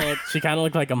Strangler? kind of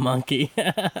looked like a monkey.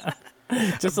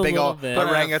 Just a Big little old bit.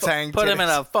 orangutan. Put him in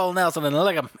titties. a full Nelson and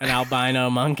lick him. An albino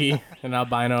monkey, an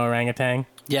albino orangutan.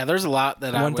 Yeah, there's a lot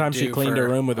that I One would time she do cleaned for her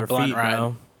room with a her blunt feet, ride.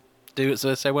 bro. Do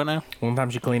so say what now? One time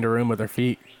she cleaned her room with her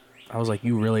feet. I was like,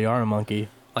 you really are a monkey.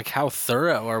 Like how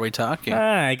thorough are we talking?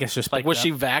 I guess just Like was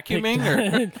she vacuuming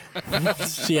or?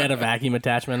 She had a vacuum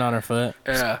attachment on her foot.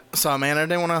 Yeah. So Amanda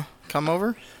didn't want to come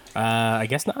over? I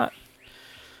guess not.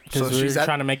 Because So we're she's at-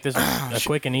 trying to make this a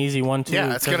quick and easy one, too.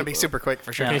 Yeah, it's going to be 'cause- super quick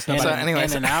for sure. case nobody- So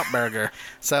anyways, In and out burger.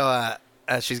 so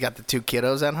she's got the 2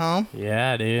 kiddos at home.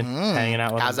 Yeah, dude. Hanging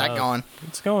out with How's them that both. going?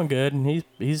 It's going good. And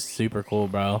he's super cool,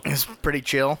 bro. It's pretty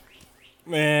chill.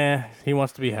 He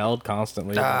wants to be held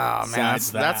constantly. Oh, but man,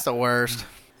 besides that's the worst.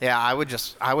 Yeah, I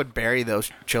would bury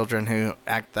those children who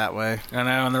act that way. I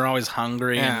know, and they're always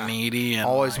hungry Yeah. and needy and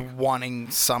Always like,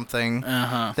 wanting something.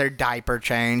 Uh-huh. Their diaper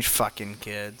change. Fucking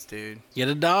kids, dude. get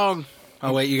a dog.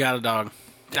 Oh wait, you got a dog.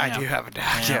 I Damn. do have a dog,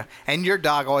 Damn. yeah. And your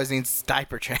dog always needs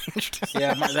diaper changed.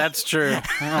 Yeah, that's true.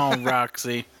 Oh,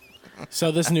 Roxy.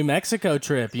 So this New Mexico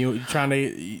trip, you trying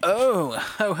to... Oh,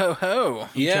 ho ho ho.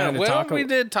 Yeah, trying to well, talk we a-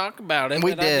 did talk about it.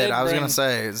 We but did. I was bring- going to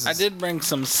say. this I is- did bring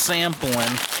some sampling.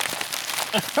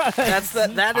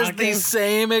 That is the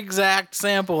same exact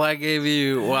sample I gave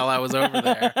you while I was over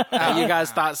there. That you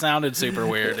guys thought sounded super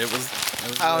weird. It was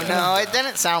Oh, no. It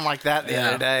didn't sound like that the Yeah.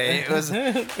 other day. It was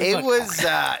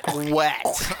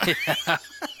wet.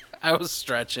 I was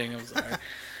stretching. I'm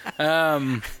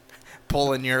sorry.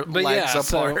 Pulling your But legs yeah,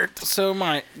 apart. so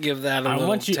might give that a I little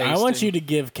want you tasting. to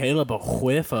give Caleb a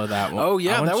whiff of that one. Oh I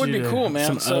yeah, want that would you be to- cool, man.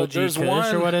 Some So OG there's Kush,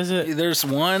 one. or what is it? There's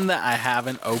one that I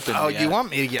haven't opened Oh, yet. you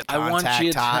want me to get I want contact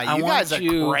you to, high? I You want guys are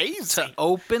you crazy. to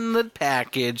open the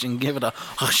package and give it a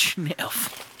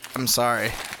sniff. I'm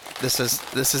sorry. This is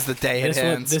the day it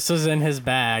ends. This is in his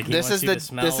bag. He This wants is you the to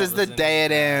smell this is what the is in day his it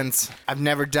bag. ends. I've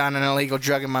never done an illegal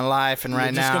drug in my life, and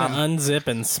right You're just now, gonna unzip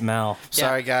and smell.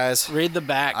 sorry guys. Read the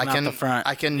back, I not can the front.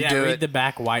 I can Yeah, do read it. the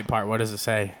back white part. What does it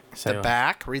say? Say The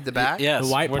back. Read the back. Yes,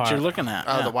 the white what part. you're looking at.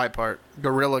 Oh, yeah. the white part.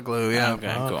 Gorilla glue. Yeah. Okay,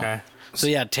 Oh, cool. okay. So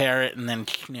yeah, tear it and then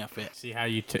sniff it. See how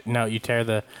you you tear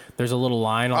the. There's a little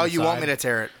line on. Oh, the you want me side. to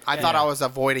tear it? I thought I was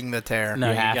avoiding the tear. No,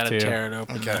 You you, have gotta to. tear it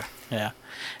open. Okay. Yeah.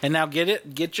 And now get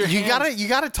your You hands.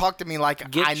 gotta talk to me like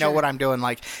Get I know your- what I'm doing.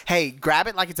 Like, hey, grab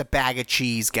it like it's a bag of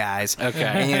cheese, guys.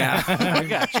 Okay. You know? I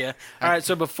gotcha. All right,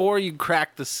 so before you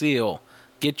crack the seal,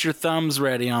 get your thumbs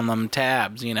ready on them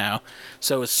tabs,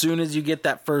 So as soon as you get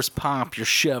that first pop, you're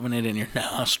shoving it in your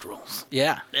nostrils.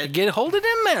 Yeah. Hold it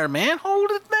in there, man.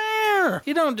 Hold it there.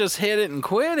 You don't just hit it and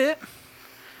quit it.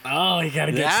 Oh, you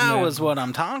gotta get. That some- was what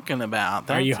I'm talking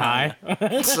about. Are you high?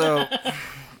 So.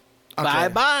 Bye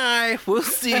bye. We'll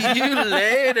see you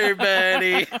later,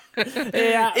 buddy.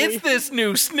 Yeah. It's this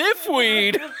new sniff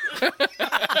weed.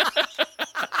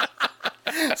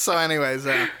 So, anyways,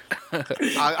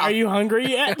 Are you hungry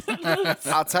yet?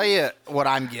 I'll tell you what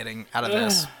I'm getting out of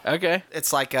this. Okay.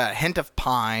 It's like a hint of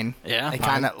pine. Yeah. It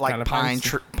kind of like Kinda pine,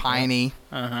 pine. piney.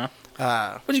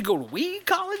 What'd you go to weed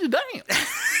college?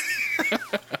 Damn.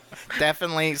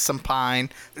 Definitely some pine.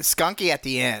 Skunky at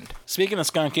the end. Speaking of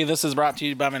skunky, this is brought to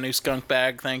you by my new skunk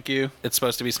bag. Thank you. It's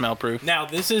supposed to be smell proof. Now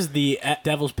this is the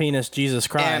Devil's Penis Jesus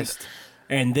Christ,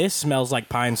 and this smells like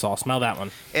pine saw. Smell that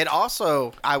one. It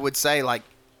also, I would say, like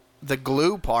the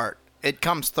glue part, it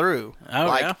comes through. Oh,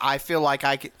 like yeah? I feel like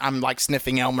I'm like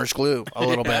sniffing Elmer's glue a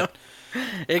little Yeah. bit.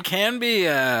 It can be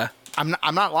I'm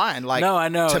not lying. Like No, I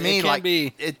know. To It me, can like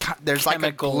be there's like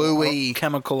a gluey.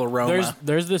 chemical aroma.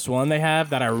 There's this one they have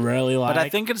that I really like. but I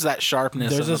think it's that sharpness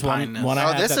there's of this the one. pineness. One I Oh,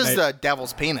 have this that is they- the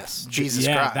devil's penis. Jesus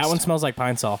yeah, Christ. that one smells like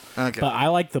pine saw. Okay. But I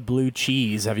like the blue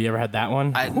cheese. Have you ever had that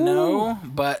one? I know,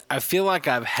 but I feel like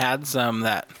I've had some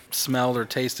that smelled or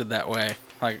tasted that way.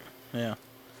 Like, yeah.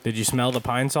 Did you smell the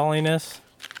pine sawiness?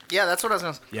 Yeah, that's what I was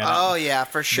gonna say. Yeah, that- Oh yeah,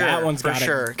 for sure. that one's for got it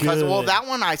sure. good. That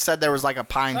one I said there was like a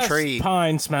pine tree.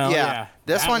 Pine smell. Yeah. Yeah.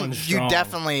 This That one one's you strong.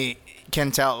 definitely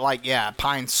can tell. Like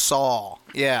pine saw.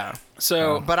 Yeah.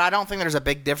 So But I don't think there's a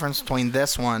big difference between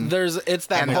this one. it's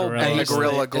that And whole the base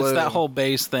Gorilla thing. Glue. It's that whole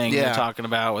base thing Yeah. you're talking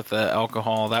about with the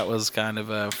alcohol. That was kind of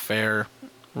a fair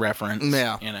reference.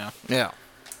 Yeah. Yeah.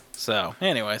 So,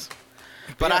 anyways.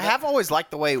 But Yeah, I have always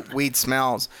liked the way weed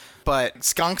smells. But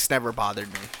skunks never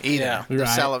bothered me either.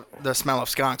 Yeah. The smell of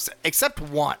skunks, except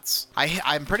once.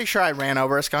 I'm pretty sure I ran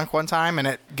over a skunk one time and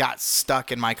it got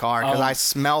stuck in my car because Oh. I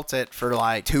smelt it for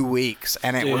like 2 weeks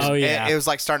and it Dude. was Oh, yeah. it was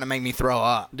like starting to make me throw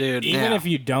up. Dude, Even Yeah. if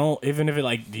you don't, even if it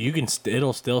like you can,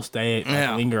 it'll still stay like,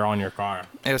 Yeah. linger on your car.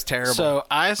 It was terrible. so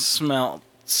I smelled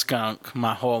skunk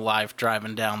my whole life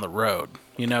driving down the road.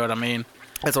 You know what I mean?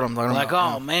 That's what I'm learning. Like,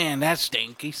 about. oh man, that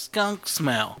stinky skunk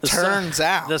smell. Turns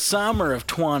out. the summer of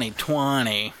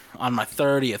 2020, on my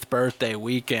 30th birthday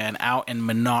weekend out in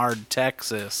Menard,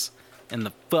 Texas, in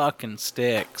the fucking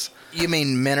sticks. You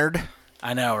mean Minard?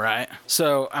 I know, right?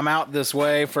 So I'm out this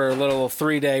way for a little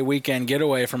 3-day weekend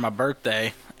getaway for my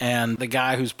birthday, and the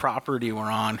guy whose property we're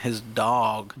on, his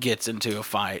dog gets into a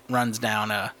fight, runs down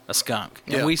a skunk,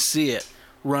 and we see it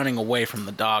running away from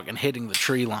the dog and hitting the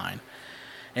tree line.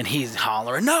 And he's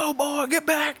hollering, "No, boy, get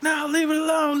back now, leave it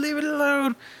alone, leave it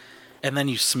alone." And then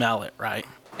you smell it, right?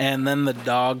 And then the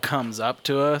dog comes up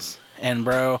to us, and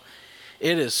bro,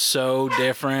 it is so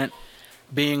different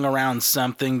being around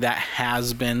something that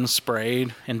has been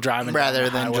sprayed and driving rather down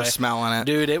the than highway. just smelling it.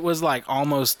 Dude, it was like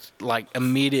almost like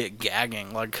immediate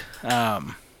gagging, like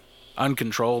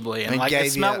uncontrollably, and It like gave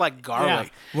it smelled you- like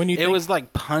garlic. Yeah. When you it think- was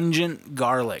like pungent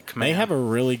garlic, man. They have a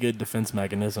really good defense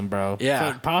mechanism, bro.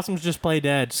 Yeah. So possums just play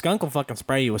dead. Skunk will fucking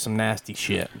spray you with some nasty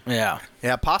shit. yeah.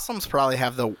 Yeah, possums probably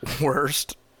have the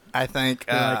worst, I think,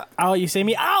 Like, oh, you see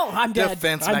me? Oh, I'm dead.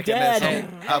 defense I'm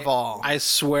mechanism dead. of all. I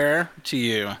swear to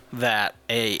you that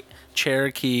a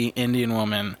Cherokee Indian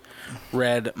woman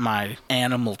read my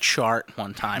animal chart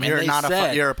one time, and You're they not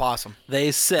said, you're a possum.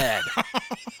 They said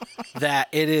that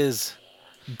it is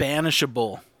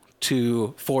banishable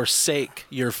to forsake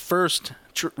your first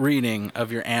reading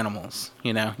of your animals.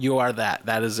 You know, you are that.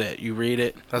 That is it. You read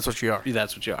it. That's what you are.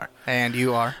 That's what you are. And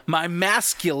you are. My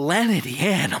masculinity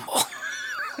animal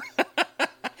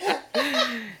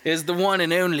is the one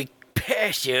and only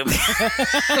possum.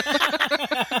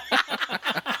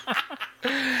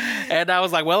 And I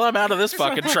was like, well, I'm out of this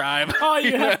fucking tribe. All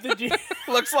you have to do,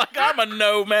 Looks like I'm a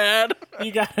nomad.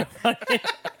 you gotta fucking...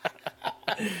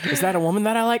 Is that a woman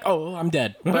that I like? Oh, I'm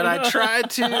dead. But I tried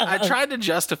to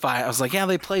justify it. I was like, yeah,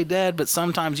 they play dead, but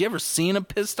sometimes, you ever seen a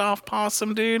pissed off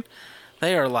possum, dude?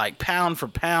 They are like pound for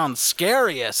pound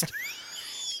scariest.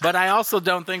 But I also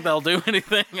don't think they'll do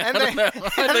anything. I don't know. I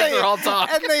think they're all talk.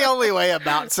 And they only weigh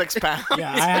about 6 pounds.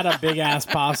 Yeah, I had a big ass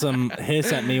possum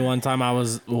hiss at me one time. I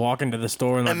was walking to the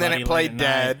store and, And then it played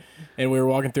dead. And we were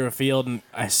walking through a field, and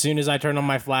as soon as I turned on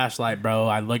my flashlight, bro,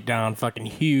 I looked down, fucking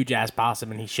huge ass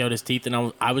possum, and he showed his teeth,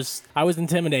 and I was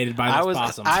intimidated by this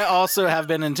possum. I also have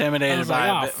been intimidated by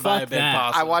a big that.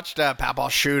 possum. I watched Papaw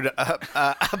shoot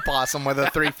a possum with a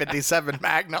 357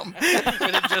 Magnum.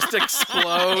 Would it just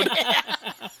explode?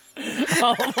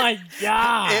 Oh my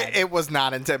god! It was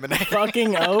not intimidating.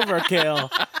 Fucking overkill.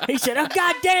 He said, "Oh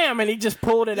goddamn!" and he just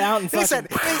pulled it out and He fucking. said,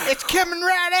 "It's coming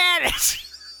right at us."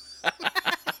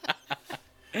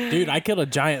 Dude, I killed a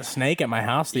giant snake at my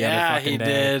house the other fucking day.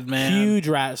 did, man. Huge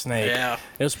rat snake. Yeah.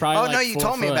 It was probably Oh, like no, you 4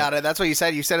 told me foot. about it. That's what you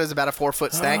said. You said it was about a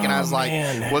 4-foot snake, and I was like,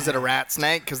 man. was it a rat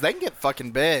snake? Because they can get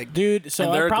fucking big. Dude, so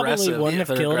And I they're probably aggressive. wouldn't Yeah, have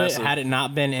they're killed aggressive. it had it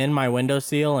not been in my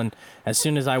windowsill. And as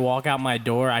soon as I walk out my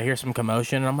door, I hear some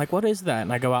commotion. And I'm like, what is that?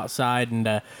 And I go outside.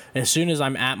 And as soon as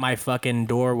I'm at my fucking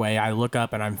doorway, I look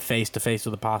up and I'm face to face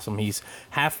with a possum. He's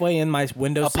halfway in my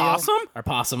windowsill. possum? Or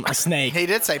possum. A snake. He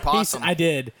did say possum. I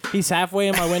did. He's halfway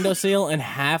in my windowsill and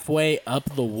halfway up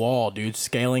the wall, dude,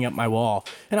 scaling up my wall.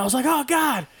 And I was like, oh,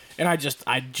 God. And I just,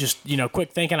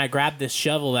 quick thinking, I grabbed this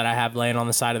shovel that I have laying on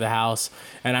the side of the house,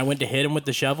 and I went to hit him with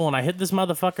the shovel, and I hit this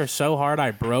motherfucker so hard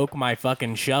I broke my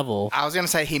fucking shovel. I was going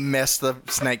to say he missed the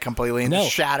snake completely and No,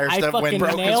 shatters I the fucking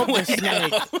wind. nailed the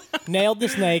snake. Nailed the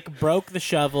snake, broke the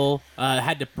shovel,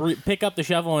 had to pick up the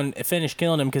shovel and finish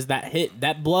killing him because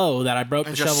that blow that I broke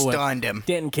the just shovel with stunned him.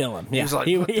 didn't kill him. Yeah. was like,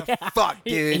 what the fuck,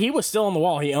 dude? He was still on the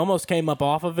wall. He almost came up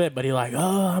off of it, but he like, oh,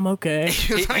 I'm okay.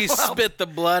 He spit the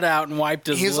blood out and wiped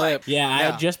his He's lip. like, Yeah, I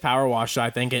Yeah. had just power washed, so I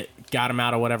think it got him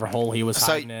out of whatever hole he was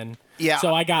hiding in. yeah.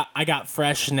 So I got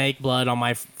fresh snake blood on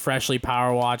my freshly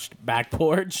power washed back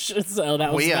porch. So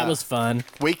that was fun.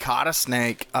 We caught a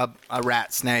snake, a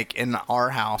rat snake, in our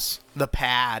house, the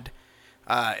pad.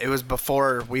 It was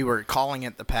before we were calling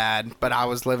it the pad, but I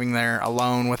was living there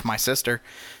alone with my sister,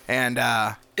 and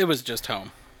It was just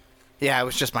home. yeah, it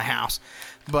was just my house.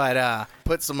 But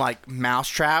put some like mouse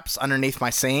traps underneath my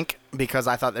sink because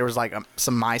I thought there was like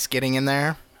some mice getting in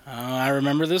there, Oh, I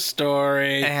remember this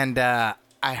story. and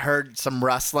I heard some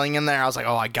rustling in there. I was like,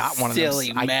 oh, I got one of them.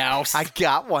 Silly mouse. I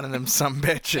got one of them some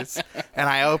bitches. And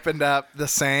I opened up the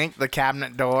sink, the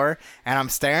cabinet door, and I'm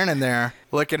staring in there,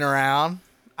 looking around.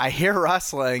 I hear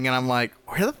rustling, and I'm like,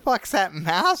 where the fuck's that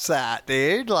mouse at,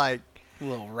 dude? Like,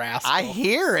 Little rascal. I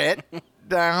hear it, I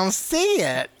don't see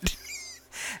it.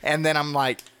 And then I'm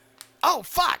like, oh,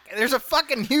 fuck, there's a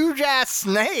fucking huge-ass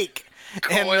snake.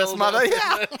 And this Coiled mother,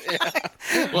 up. yeah.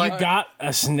 You got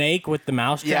a snake with the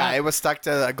mouse trap? Yeah, it was stuck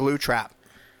to a glue trap.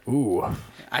 Ooh.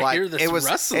 I hear this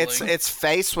rustling. Its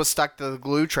face was stuck to the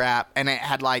glue trap, and it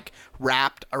had like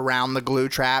wrapped around the glue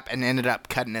trap and ended up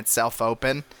cutting itself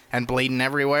open and bleeding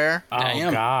everywhere. Oh,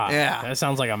 Damn. God. Yeah. That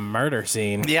sounds like a murder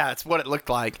scene. Yeah, it's what it looked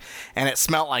like, and it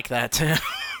smelled like that too.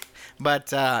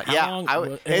 But How yeah,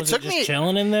 long, it took just me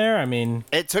chilling in there? I mean,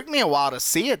 it took me a while to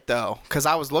see it though, because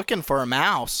I was looking for a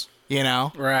mouse. You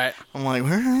know, Right. I'm like,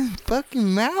 where's the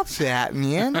fucking mouse at,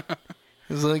 man?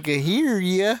 It's like, I hear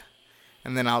ya.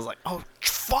 And then I was like, oh,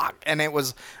 fuck. And it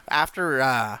was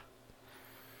after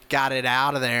got it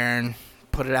out of there and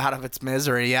put it out of its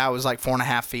misery. Yeah, it was like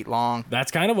 4.5 feet long.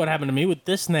 that's kind of what happened to me with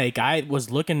this snake. I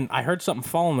heard something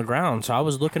fall on the ground, so I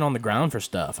was looking on the ground for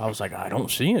stuff. I was like, I don't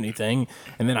see anything.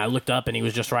 And then I looked up, and he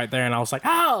was just right there, and I was like,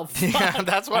 oh, fuck. Yeah,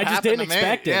 that's what I just happened didn't to me.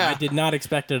 expect it. Yeah. I did not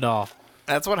expect it at all.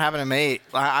 That's what happened to me.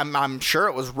 I'm sure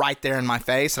it was right there in my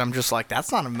face, and I'm just like,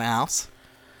 that's not a mouse.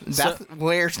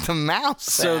 Where's the mouse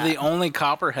So at? the only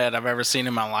copperhead I've ever seen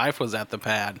in my life was at the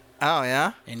pad, Oh,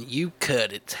 yeah? and you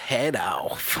cut its head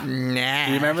off. Nah.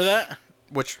 Do you remember that?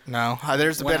 Which, no.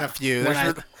 There's When been a few. when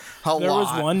There's a There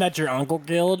lot. was one that your uncle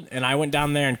killed, and I went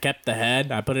down there and kept the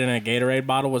head. I put it in a Gatorade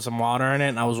bottle with some water in it,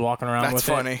 and I was walking around That's with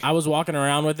funny. it. I was walking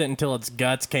around with it until its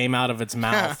guts came out of its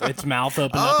mouth. Its mouth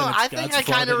opened up, and Oh, its I guts think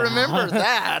I kind of floated out. remember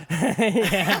that.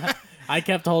 Yeah. I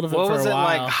kept hold of it What for was a it, while.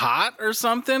 like hot or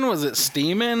something? Was it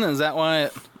steaming? Is that why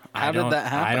it... How did that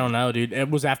happen? I don't know, dude. It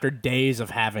was after days of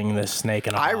having this snake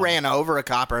in a I bottle. ran over a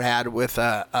copperhead with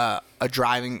a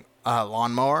driving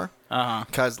lawnmower. Uh-huh.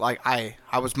 Because, like, I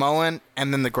was mowing,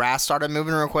 and then the grass started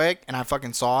moving real quick, and I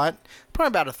fucking saw it. Probably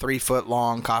about a 3-foot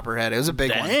long copperhead. It was a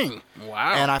big one. Dang.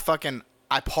 Wow. And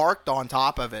I parked on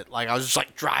top of it. Like, I was just,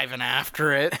 like, driving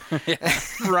after it.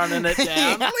 running it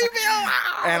down. Leave me alone!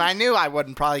 And I knew I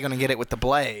wasn't probably going to get it with the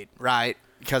blade, right?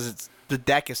 Because the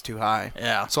deck is too high.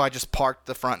 Yeah. So I just parked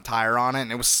the front tire on it,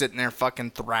 and it was sitting there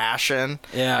fucking thrashing.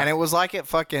 Yeah. And it was like it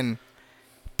fucking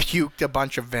puked a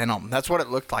bunch of venom. That's what it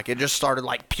looked like. It just started,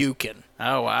 like, puking.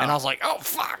 Oh, wow. And I was like, oh,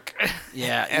 fuck.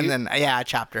 Yeah. And then, yeah, I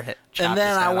chopped her head. And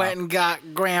then I went and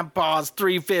got Grandpa's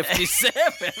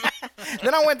 357.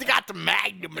 Then I went and got the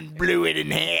Magnum and blew it in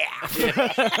half.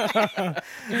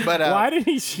 But Why did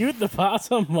he shoot the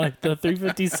possum like the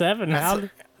 357? How?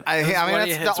 I mean, what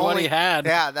he- that's it's the what only he had.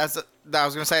 Yeah, I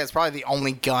was gonna say it's probably the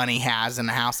only gun he has in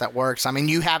the house that works. I mean,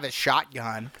 you have his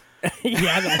shotgun.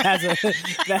 Yeah, that has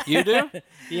a. You do?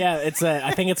 Yeah, it's a.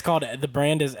 I think it's called. The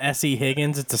brand is S.E.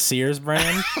 Higgins. It's a Sears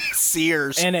brand,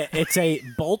 Sears. and it's a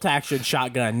bolt action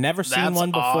shotgun. Never seen That's one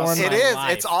before awesome. in It my is.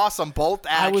 life. It's awesome. Bolt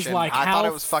action. I was like, I how thought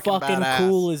it was fucking badass.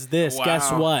 cool is this? Wow.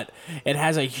 Guess what? It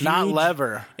has a huge. Not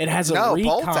lever. It has a No, recon.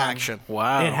 bolt action.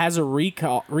 Wow. It has a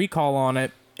recall on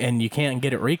it, and you can't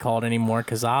get it recalled anymore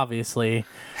because obviously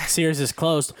Sears is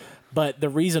closed. But the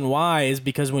reason why is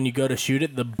because when you go to shoot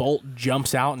it, the bolt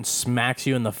jumps out and smacks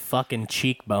you in the fucking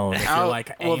cheekbone. If you're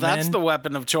like, well, that's "Amen." the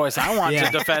weapon of choice. I want Yeah.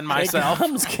 to defend myself. It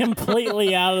comes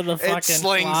completely out of the fucking It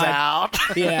slings slide. out.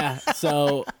 Yeah,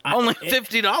 so Only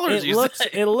 $50. It You looks say.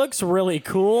 it looks really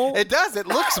cool. It does. It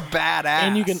looks badass.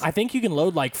 And I think you can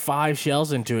load like 5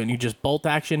 shells into it, and you just bolt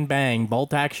action bang,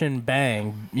 bolt action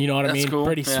bang. You know what I That's mean? cool.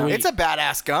 Pretty Yeah. sweet. It's a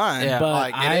badass gun. Yeah. but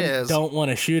like, I it is. don't want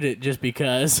to shoot it just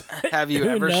because. Have you Who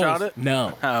ever knows? shot it?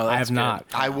 No, Oh, I that's have not.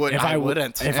 I would. I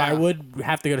wouldn't. If yeah. I would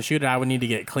have to go to shoot it, I would need to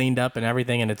get cleaned up and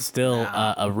everything, and it's still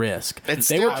a risk. It's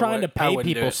They still- were trying to I pay wouldn't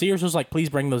do people. it. Sears was like, "Please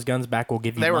bring those guns back. We'll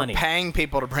give you They were money." paying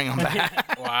people to bring them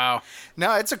back. Wow.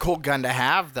 No, it's a cool gun to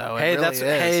have, though. Hey, it really that's is.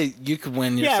 hey. You could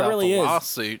win Yeah, yourself it really a is.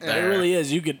 lawsuit. It There. really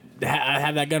is. You could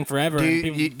have that gun forever, Do and you-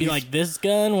 people you- be you- like, "This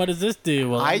gun? What does this do?"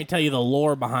 Well, let me tell you the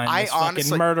lore behind I this fucking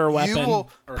honestly, murder weapon. You will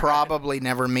probably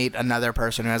never meet another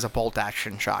person who has a bolt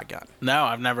action shotgun. No,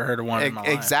 I've never heard of one in my life.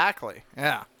 Exactly.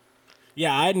 Yeah.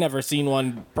 Yeah, I'd never seen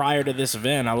one prior to this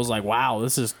event. I was like, "Wow,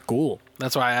 this is cool."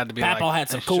 That's why I had to be Papaw like, had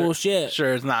some hey, cool sure, shit.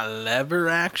 Sure, it's not lever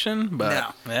action, but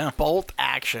No. yeah. Bolt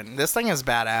action. This thing is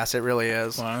badass. It really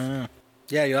is. Wow.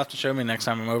 Yeah, you'll have to show me next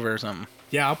time I'm over or something.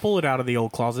 Yeah, I'll pull it out of the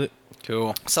old closet.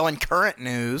 Cool. So in current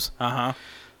news, Uh-huh.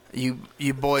 you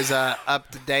boys up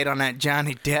to date on that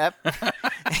Johnny Depp?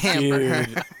 Amber.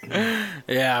 Dude,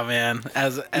 Yeah, man.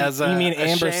 As you mean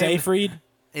Amber ashamed- Seyfried?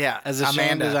 Yeah. As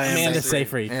ashamed Amanda. as I am. Amanda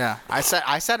Seyfried. Seyfried. Yeah.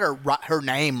 I said her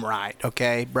name right,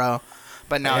 okay, bro?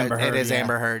 But no, Amber it Heard, is yeah.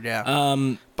 Amber Heard, yeah.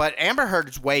 But Amber Heard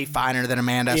is way finer than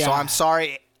Amanda, so Yeah. I'm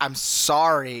sorry. I'm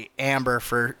sorry, Amber,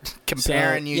 for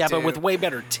comparing you Yeah, to. but with way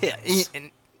better tits.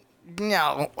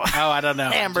 No. Oh, I don't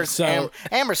know. Amber's So-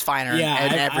 Amber's finer Yeah,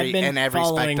 in I've been every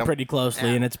following spectrum. pretty closely,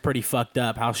 Yeah. and it's pretty fucked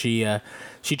up how she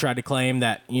tried to claim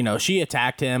that she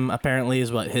attacked him. Apparently,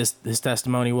 is what his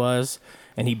testimony was,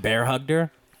 and he bear hugged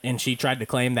her, and she tried to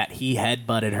claim that he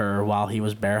headbutted her while he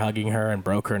was bear hugging her and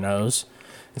broke her nose.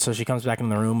 And so she comes back in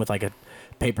the room with like a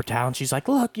paper towel, and she's like,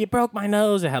 "Look, you broke my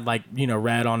nose." It had like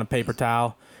red on a paper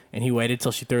towel. And he waited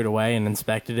till she threw it away and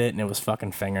inspected it, and it was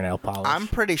fucking fingernail polish. I'm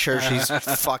pretty sure she's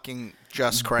fucking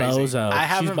just crazy. Bozo. I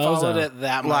haven't followed it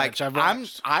that much. Like,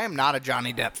 I am not a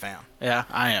Johnny Depp fan. Yeah,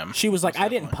 I am. She was like, "I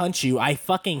didn't punch you. I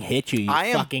fucking hit you,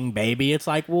 fucking baby." It's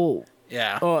like, well,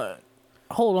 yeah.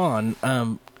 Hold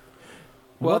on.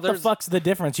 What the fuck's the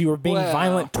difference? You were being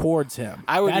violent towards him.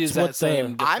 I would use that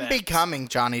same defense. I'm becoming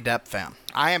Johnny Depp fan.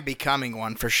 I am becoming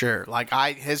one for sure. Like,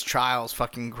 his trial's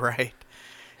fucking great.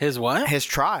 His what? His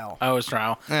trial. Oh, his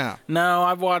trial. Yeah. No,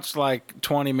 I've watched like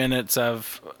 20 minutes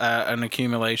of an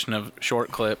accumulation of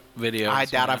short clip videos. I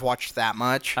doubt I've watched that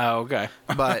much. Oh, okay.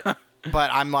 But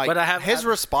I'm like, his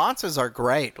responses are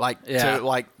great. Like, to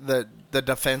like the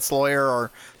defense lawyer or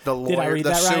the lawyer,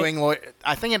 the suing lawyer.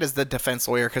 I think it is the defense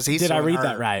lawyer because he's. Did I read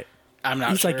that right? I'm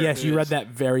not. He's sure like, yes, you read that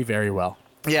very, very well.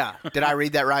 Yeah. Did I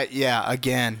read that right? Yeah.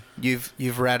 Again,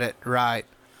 you've read it right.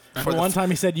 For one time,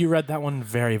 he said you read that one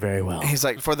very, very well. He's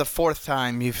like, for the fourth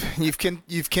time, you've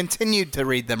continued to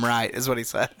read them right, is what he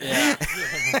said. Yeah.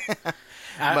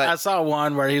 I saw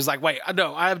one where he was like, "Wait,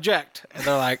 no, I object," and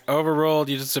they're like, "Overruled.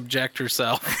 You just object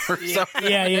yourself." Or something.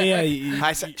 Yeah.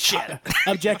 I said, "Shit."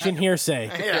 Objection,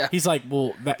 hearsay. Yeah. He's like,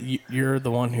 "Well, you're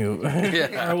the one who,"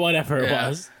 or whatever it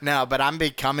was. No, but I'm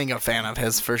becoming a fan of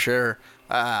his for sure.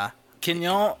 Let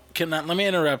me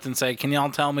interrupt and say, can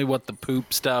y'all tell me what the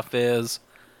poop stuff is?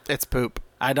 It's poop.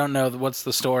 I don't know what's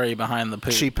the story behind the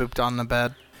poop. She pooped on the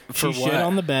bed. She shit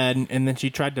on the bed, and then she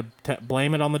tried to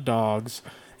blame it on the dogs.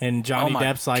 And Johnny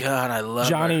Depp's like, God, I love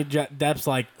Depp's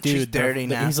like, dude, she's dirty,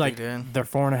 nasty, he's like, dude. They're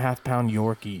 4.5-pound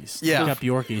Yorkies. Yeah, pick up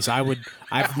Yorkies.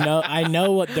 I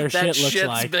know what their shit looks shit's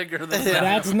like. Bigger than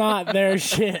That's not their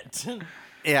shit.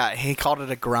 Yeah, he called it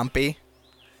a grumpy.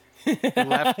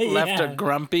 left a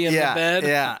grumpy in the bed.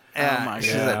 Yeah. Oh my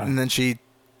God. And then she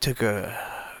took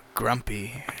a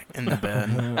grumpy in the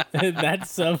bed. That's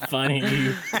so funny.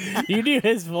 You do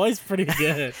his voice pretty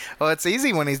good. Well, it's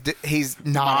easy when he's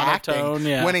not monotone, acting.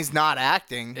 Yeah. When he's not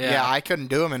acting, I couldn't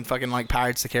do him in fucking like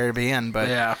Pirates of the Caribbean.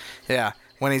 But yeah,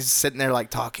 when he's sitting there like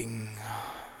talking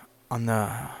on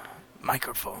the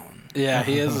microphone. Yeah,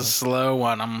 he is a slow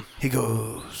one. He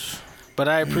goes. But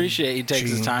I appreciate he takes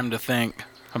his time to think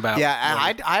about. Yeah,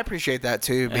 I appreciate that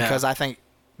too because I think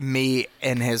me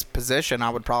in his position, I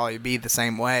would probably be the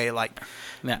same way. Like,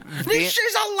 she's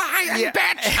a lying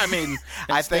bitch. I mean,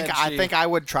 I think I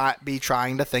would be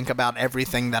trying to think about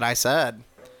everything that I said.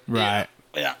 Right.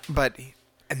 Yeah. But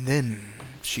and then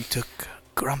she took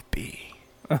grumpy.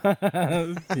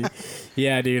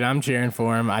 Yeah, dude, I'm cheering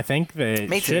for him. I think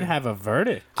they should have a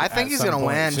verdict. I think he's gonna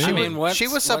win. She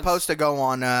was what's supposed to go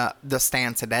on the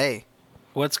stand today.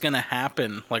 What's going to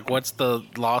happen? Like, what's the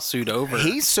lawsuit over?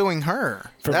 He's suing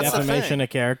her. For That's defamation of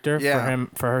character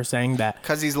for her saying that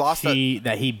because he's lost that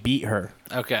he beat her.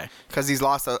 Okay. Because he's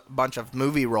lost a bunch of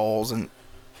movie roles and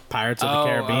Pirates of the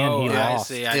Caribbean. He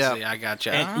lost. I see. I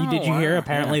gotcha. And did you hear?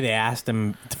 Apparently, they asked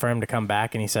him for him to come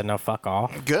back, and he said, "No, fuck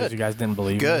off." Good. Because you guys didn't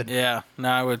believe Good. him. Yeah. No,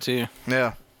 I would too.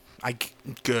 Yeah. I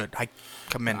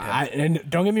commend him. And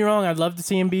don't get me wrong, I'd love to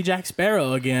see him be Jack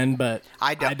Sparrow again, but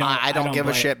I don't give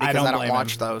a shit because I don't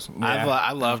watch those. Yeah.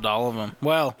 I loved all of them.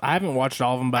 Well, I haven't watched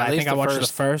all of them, but I think I watched the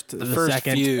first, the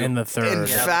second, and the third. In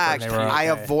fact, I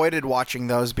avoided watching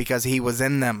those because he was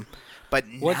in them. But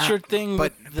what's your thing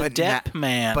with the Depp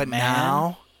man? But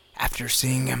now, after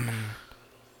seeing him in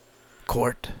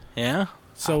court,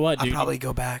 so what, dude? I'll probably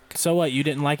go back. So what? You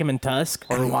didn't like him in Tusk?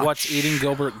 Or what's Eating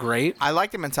Gilbert Grape? I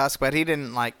liked him in Tusk, but he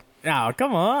didn't like. Oh,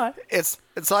 come on! It's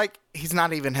like he's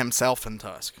not even himself in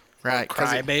Tusk, right?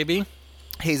 Crybaby.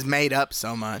 He's made up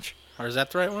so much. Or is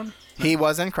that the right one? He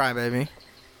was in Crybaby.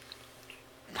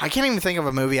 I can't even think of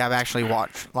a movie I've actually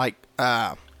watched like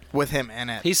with him in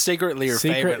it. He's secretly your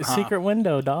favorite. Secret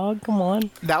Window, dog. Come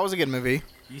on. That was a good movie.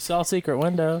 You saw Secret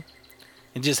Window.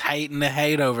 And just hating the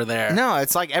hate over there. No,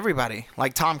 it's like everybody.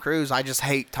 Like Tom Cruise, I just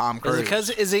hate Tom Cruise.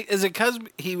 Is it because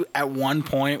he at one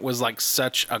point was like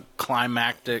such a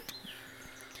climactic,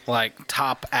 like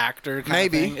top actor? Kind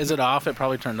Maybe. of thing? Is it off? It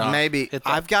probably turned off. Maybe.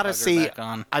 I've got to see.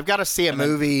 I've got to see a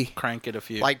movie. Crank it a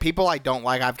few. Like people I don't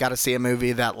like. I've got to see a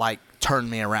movie that like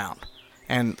turned me around.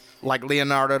 And like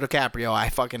Leonardo DiCaprio, I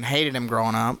fucking hated him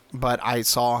growing up, but I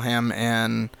saw him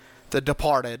in The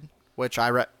Departed, which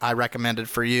I recommended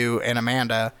for you and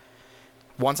Amanda.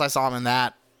 Once I saw him in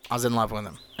that, I was in love with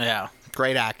him. Yeah.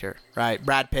 Great actor, right?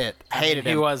 Brad Pitt. Hated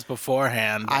him. He was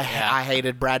beforehand. I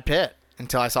hated Brad Pitt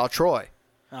until I saw Troy.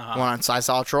 Once I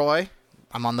saw Troy,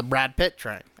 I'm on the Brad Pitt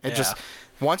train. It just,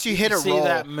 once you hit a role,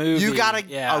 that movie, you got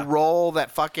a role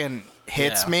that fucking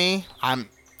hits me, I'm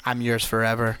yours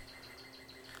forever.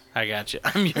 I got you.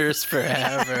 I'm yours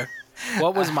forever.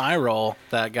 What was my role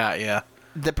that got you?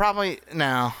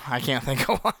 No, I can't think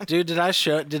of one. Dude, did I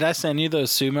send you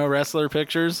those sumo wrestler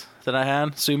pictures that I had?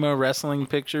 Sumo wrestling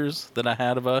pictures that I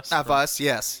had of us? Of us,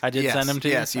 yes. I did send them to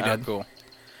you? Yes, you did. Cool.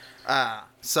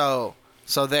 So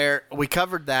there, we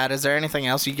covered that. Is there anything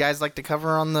else you guys like to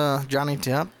cover on the Johnny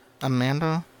Depp,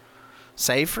 Amanda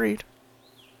Seyfried?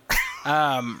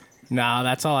 No,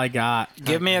 that's all I got.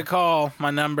 Give me a call.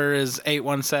 My number is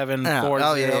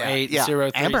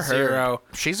 817-408-030. Amber Heard.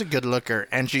 She's a good looker,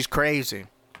 and she's crazy.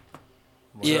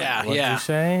 Yeah, What'd yeah. you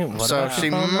say? What So about she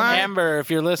your phone might- Amber, if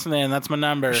you're listening, that's my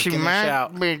number. She Give me a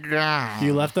shout. might be down. number?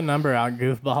 You left the number out,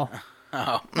 goofball.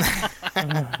 Oh.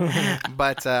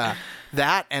 But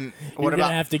that and You're what gonna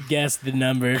about have to guess the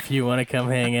number if you want to come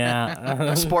hang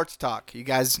out. sports talk? You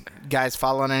guys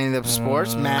following any of the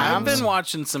sports? I've been Mavs?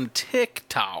 watching some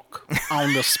TikTok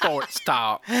on the sports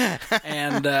talk,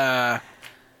 and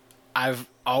I've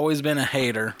always been a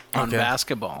hater on Okay.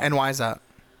 basketball. And why is that?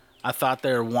 I thought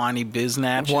they were whiny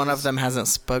biznatches. One of them hasn't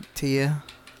spoke to you.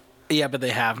 Yeah, but they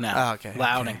have now. Oh, okay.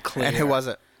 Loud okay. and clear. And who was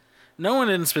it? No one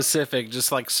in specific,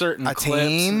 just like certain A clips.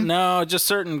 team? No, just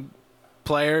certain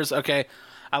players. Okay,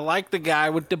 I like the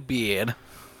guy with the beard.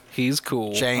 He's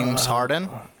cool. James Harden.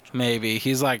 Maybe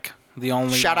he's like the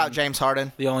only. Shout one, out James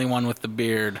Harden, The only one with the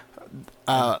beard.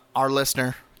 our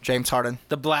listener, James Harden.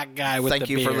 The black guy with Thank the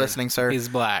you beard. for listening, sir. He's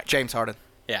black. James Harden.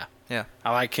 Yeah, Yeah.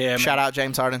 I like him. Shout out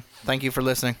James Harden. Thank you for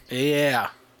listening. Yeah.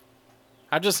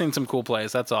 I've just seen some cool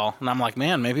plays. That's all. And I'm like,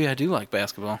 man, maybe I do like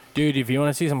basketball. Dude, if you want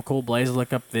to see some cool plays,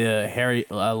 look up the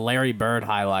Larry Bird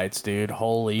highlights, dude.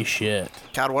 Holy shit.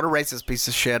 God, what a racist piece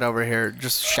of shit over here,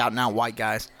 just shouting out white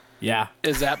guys. Yeah.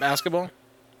 Is that basketball?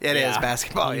 It is Yeah.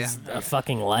 basketball, yeah. He's a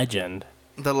fucking legend.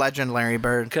 The legend Larry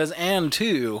Bird. Because and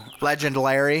two. Legend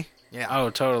Larry. Yeah. Oh,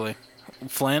 totally.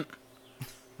 Flint.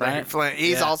 Larry Right? Flint.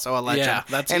 He's Yeah. also a legend. Yeah,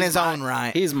 that's in he's his my- own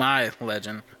right. He's my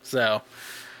legend. So,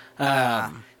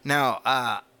 No,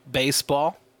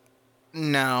 baseball.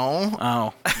 no.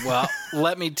 Oh, well,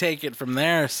 let me take it from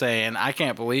there saying I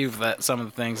can't believe that some of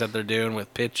the things that they're doing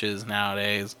with pitches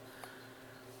nowadays.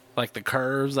 Like the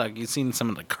curves, like you've seen some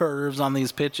of the curves on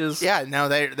these pitches. Yeah, no,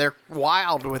 they're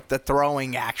wild with the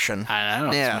throwing action. I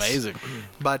know, Yes. it's amazing.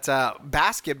 But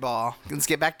basketball, let's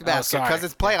get back to basketball sorry. because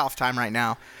it's playoff time right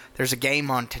now. There's a game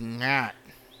on tonight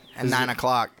at 9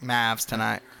 o'clock. Mavs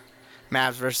tonight.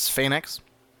 Mavs versus Phoenix.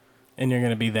 And you're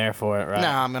going to be there for it, right? No,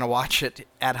 I'm going to watch it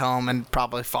at home and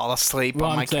probably fall asleep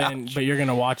Well, on my I'm saying, couch. but you're going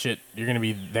to watch it. You're going to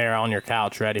be there on your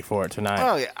couch ready for it tonight.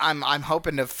 Oh, yeah, I'm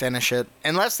hoping to finish it.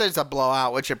 Unless there's a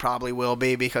blowout, which it probably will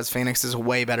be because Phoenix is a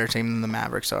way better team than the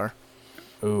Mavericks are.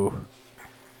 Ooh.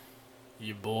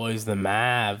 You boys, the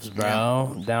Mavs,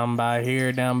 bro. Down by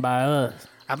here, down by us.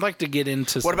 I'd like to get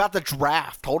into What about the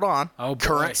draft? Hold on. Oh, boy.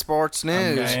 Current sports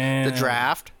news. Okay. The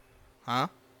draft. Huh?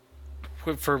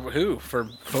 for who? For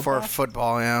football? For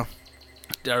football, yeah.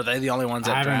 Are they the only ones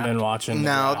that I haven't draft? been watching. the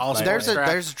No, draft all lately. there's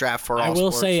sports a draft for all I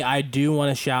will sports. say I do want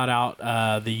to shout out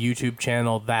the YouTube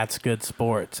channel That's Good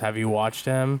Sports. Have you watched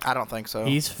him? I don't think so.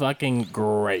 He's fucking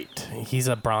great. He's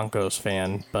a Broncos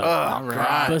fan, but Oh,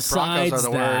 God. besides Broncos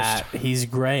are the that, worst. he's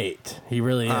great. He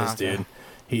really is, okay. dude.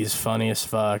 He's funny as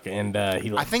fuck, and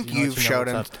he. I think he lets you've you know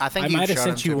showed what's him. up. I think I you've might have showed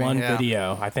sent him you to me, one yeah.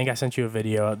 video. I think I sent you a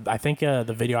video. I think the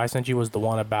video I sent you was the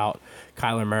one about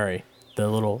Kyler Murray. The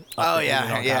little. Oh, update yeah. on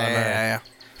Kyler Murray. Yeah.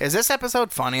 Is this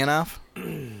episode funny enough?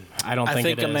 I don't I think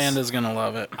think it is. Amanda's gonna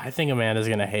love it. I think Amanda's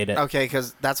gonna hate it. Okay,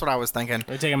 because that's what I was thinking.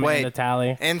 We take Amanda Wait,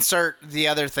 tally. insert the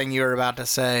other thing you were about to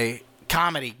say.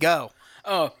 Comedy, go.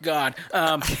 Oh God!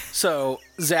 So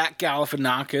Zach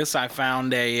Galifianakis, I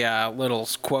found a little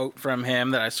quote from him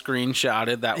that I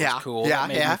screenshotted. That was Yeah, cool. yeah, that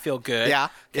made yeah. me feel good. Yeah,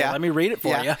 Okay, yeah. Let me read it for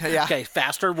Yeah, you. yeah. Okay,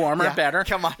 faster, warmer, Yeah, better.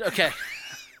 come on. Okay.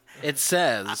 It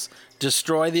says,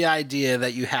 "Destroy the idea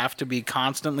that you have to be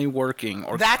constantly working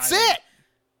or." That's grinding." it.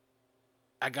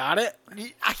 I got it.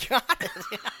 I got it.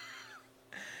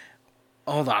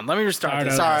 Hold on. Let me restart Start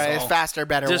this. over. Sorry, asshole. it's faster,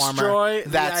 better, Destroy warmer. the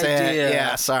That's idea. it.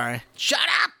 Yeah, sorry. Shut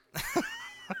up!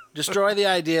 Destroy the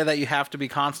idea that you have to be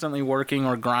constantly working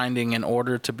or grinding in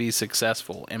order to be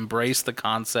successful. Embrace the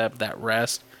concept that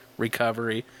rest,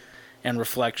 recovery, and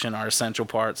reflection are essential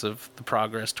parts of the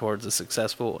progress towards a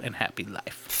successful and happy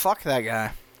life. Fuck that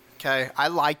guy. Okay, I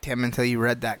liked him until you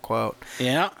read that quote.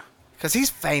 Yeah. Because he's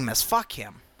famous. Fuck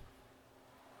him.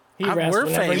 He we're rests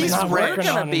whenever famous. he's not We're working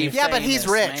gonna on be- anything. Yeah, but he's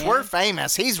Famous, rich. man. We're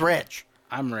famous. He's rich.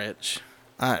 I'm rich.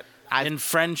 I In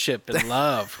friendship and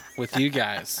love with you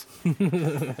guys.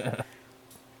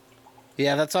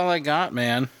 Yeah, that's all I got,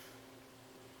 man.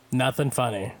 Nothing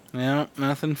funny. Yeah,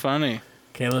 nothing funny.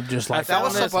 Caleb just like that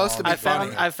was supposed to be I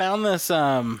funny. found this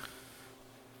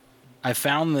I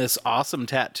found this awesome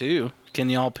tattoo. Can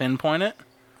y'all pinpoint it?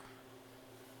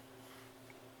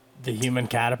 The human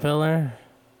caterpillar?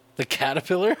 The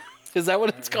caterpillar? Is that what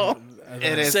it's called?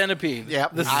 It is. Centipede.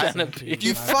 Yep. The centipede.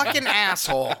 You fucking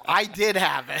asshole. I did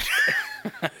have it.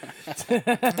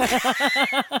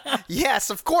 Yes,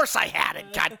 of course I had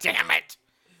it. God damn it.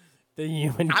 The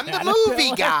human I'm the caterpillar?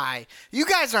 movie guy. You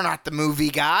guys are not the movie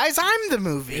guys. I'm the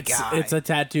movie guy. It's a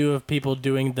tattoo of people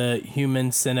doing the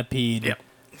human centipede. Yep.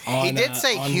 He did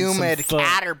say on humid some foot.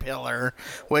 caterpillar,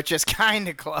 which is kind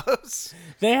of close.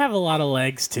 They have a lot of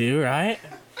legs too, right?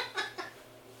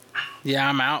 Yeah,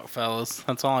 I'm out, fellas.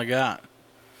 That's all I got.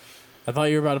 I thought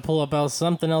you were about to pull up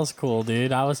something else cool,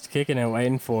 dude. I was kicking it,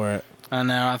 waiting for it. I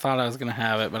know. I thought I was going to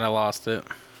have it, but I lost it.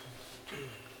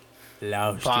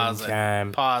 Lost Pause in it.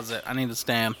 time. Pause it. I need to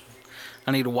stand.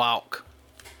 I need to walk.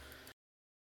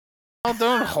 Oh,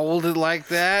 don't hold it like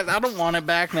that. I don't want it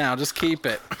back now. Just keep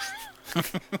it.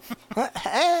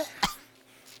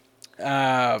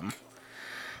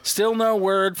 Still no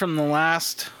word from the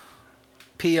last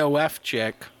POF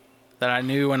chick that I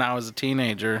knew when I was a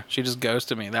teenager. She just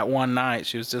ghosted me. That one night,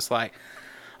 she was just like,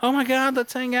 "Oh my God,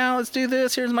 let's hang out. Let's do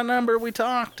this. Here's my number." We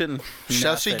talked, and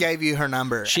So she nothing. gave you her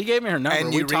number. She gave me her number. And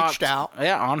We you reached talked, out?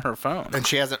 Yeah, on her phone. And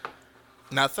she hasn't.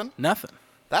 Nothing? Nothing.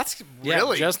 That's Yeah,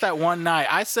 really. just that one night.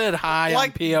 I said hi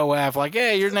Like- on POF, like,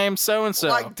 "Hey, your name's so and so."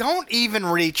 Like, don't even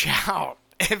reach out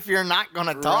if you're not going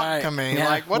to talk to me. Yeah,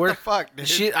 Like, what the fuck,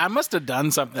 dude? I must have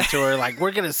done something to her. Like,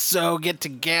 we're gonna get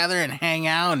together and hang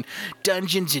out and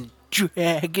Dungeons and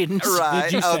Dragons. Right.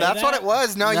 Did you Oh, say that's what that? it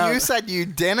was. No, No. you said you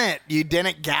didn't. You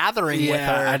didn't gathering with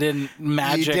Yeah, her. I didn't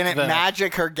magic. You didn't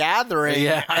magic her gathering.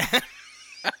 Yeah,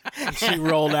 She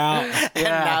rolled out. And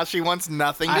Yeah. now she wants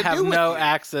nothing to I do have with no you.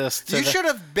 access to. You should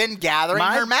have been gathering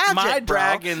My- her magic, my bro.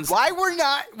 dragons- Why were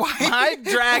not? Why My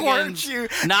dragons weren't you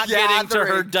not getting to her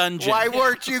gathering- dungeon. Why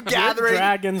weren't you Your gathering?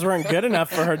 dragons weren't good enough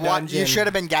for her What, dungeon. you should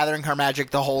have been gathering her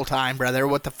magic the whole time, brother.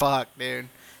 What the fuck, dude?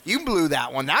 You blew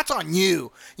that one. That's on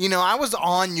you. You know, I was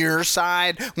on your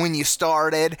side when you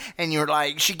started, and you're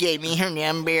like, she gave me her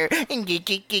number, and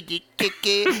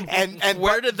and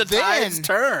Where but did the then- tides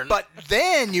turn? But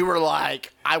then you were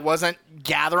like, I wasn't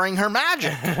gathering her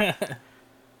magic.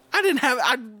 I didn't have.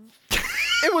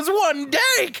 It was one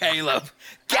day, Caleb.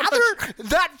 Gather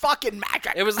that fucking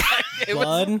magic. It was like it was.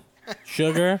 Blood,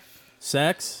 sugar,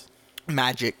 sex,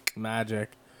 Magic.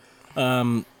 magic.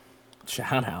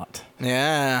 Shout out.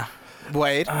 Yeah.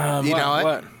 Wade, you know it?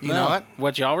 What? You No. know it?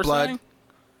 What y'all were Blood. saying?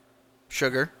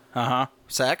 Sugar. Uh-huh.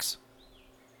 Sex.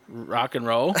 Rock and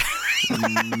roll.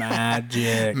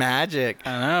 Magic. Magic.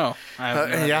 I know. I have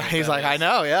no idea Yeah, what he's that like, I is.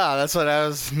 know, yeah, that's what I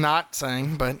was not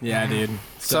saying, but Yeah, dude.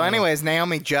 So anyways,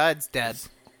 Naomi Judd's dead.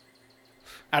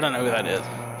 I don't know who that is.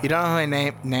 You don't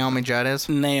know who Naomi Judd is?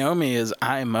 Naomi is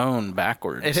I moan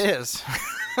backwards. It is.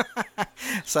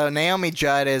 So Naomi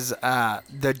Judd is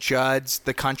the Judds,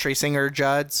 the country singer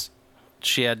Judds.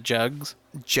 She had jugs.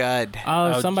 Judd.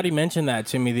 Oh, somebody mentioned that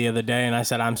to me the other day, and I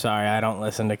said, I'm sorry, I don't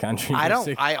listen to country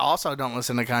music. I also don't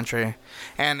listen to country.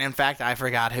 And in fact, I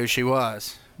forgot who she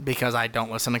was because I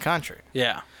don't listen to country.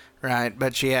 Yeah. Right,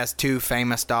 but she has two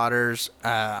famous daughters.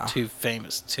 Two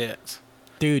famous tits.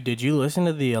 Dude, did you listen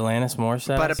to the Alanis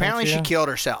Morissette? But apparently she killed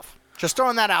herself. Just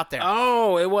throwing that out there.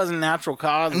 Oh, it wasn't natural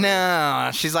causes. No,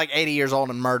 she's like 80 years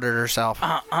old and murdered herself.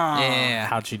 Yeah.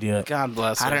 How'd she do it? God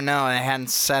bless her. I don't know. They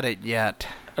hadn't said it yet.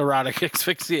 Erotic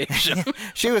asphyxiation.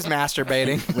 She was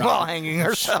masturbating while hanging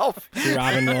herself. She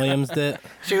Robin Williams did.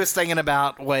 She was thinking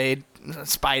about Wade,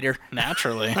 Spider.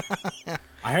 Naturally.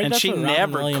 I heard And that's she what Robin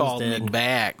never Williams called did. me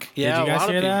back. Yeah, you a guys lot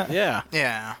of hear people. that? Yeah.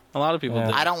 Yeah. A lot of people Yeah.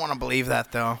 did. I don't want to believe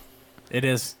that, though. It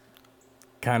is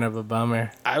kind of a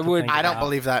bummer. I would. think I don't about.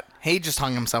 believe that. He just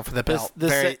hung himself with a belt.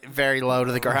 this- very, very low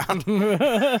to the ground.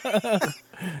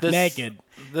 This- Naked.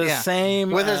 The Yeah.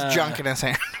 same. With his junk in his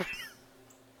hand.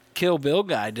 Kill Bill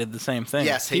guy did the same thing.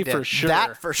 Yes, he did. for sure.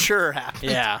 That for sure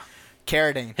happened. Yeah.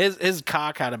 Carroting. His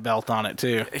cock had a belt on it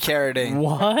too. Carroting.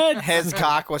 What? His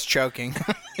cock was choking.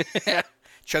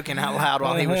 Choking out loud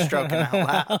while he was stroking out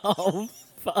loud. Oh,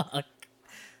 fuck.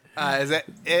 Is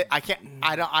it? I can't.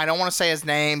 I don't want to say his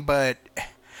name, but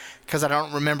because I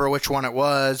don't remember which one it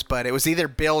was. But it was either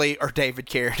Billy or David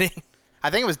Carradine. I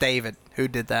think it was David who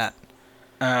did that.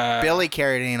 Billy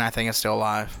Carradine, I think, is still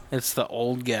alive. It's the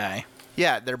old guy.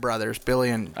 Yeah, they're brothers, Billy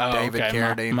and Oh, David okay,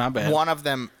 Carradine. my bad. One of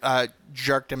them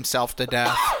jerked himself to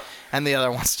death, and the other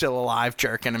one's still alive,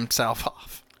 jerking himself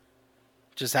off.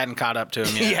 Just hadn't caught up to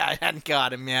him yet. Yeah, I hadn't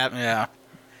got him yet. Yeah.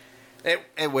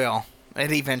 It will.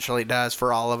 It eventually does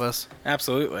for all of us.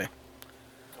 Absolutely.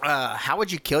 How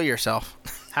would you kill yourself?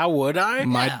 How would I?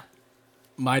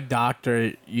 My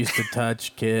doctor used to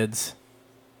touch kids.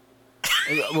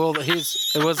 Well,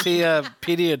 was he a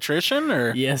pediatrician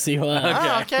or? Yes, he was.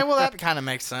 Oh, okay. Well, that kind of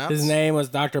makes sense. His name was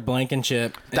Dr.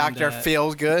 Blankenship. Dr.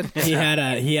 Feels Good. He had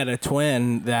a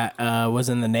twin that was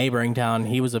in the neighboring town.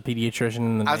 He was a pediatrician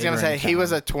in the I was going to say, he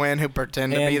was a twin who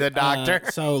pretended to be the doctor.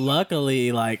 So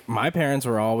luckily, like, my parents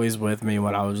were always with me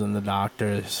when I was in the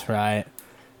doctor's, right?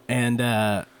 And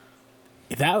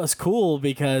that was cool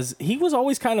because he was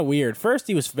always kind of weird. First,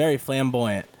 he was very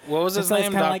flamboyant. What was his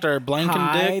name? Dr. Blankendick?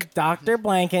 Hi, Dr.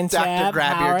 Blankenship. Dr.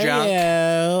 Grab How Your are Junk.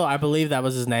 you? I believe that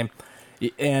was his name.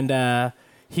 And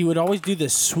he would always do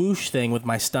this swoosh thing with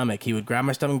my stomach. He would grab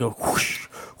my stomach and go whoosh,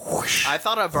 whoosh. I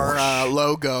thought of our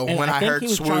logo And when I think heard he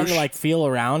was swoosh. trying to like feel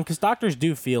around because doctors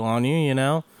do feel on you, you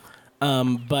know.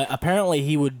 But apparently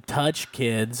he would touch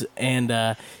kids,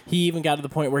 and he even got to the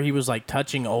point where he was like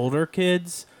touching older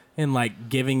kids and like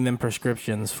giving them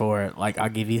prescriptions for it. Like, I'll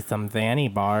give you some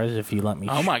Xanny bars if you let me.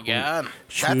 Oh my God.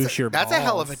 Swoosh your That's a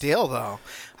hell of a balls. deal, though.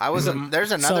 I was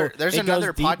there's another So, it another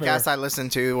goes deeper. podcast I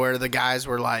listened to where the guys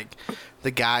would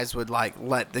like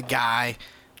let the guy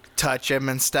touch him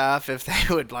and stuff if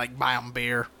they would like buy him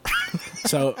beer.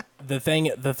 So the thing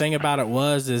about it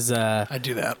is I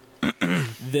do that.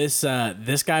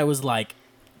 this guy was like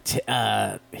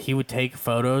he would take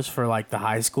photos for like the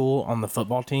high school on the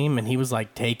football team, and he was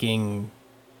like taking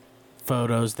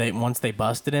photos. Once they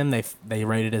busted him, they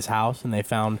raided his house and they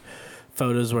found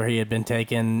photos where he had been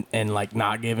taken and like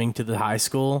not giving to the high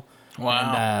school.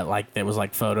 Wow. And like there was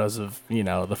like photos of, you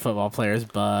know, the football players'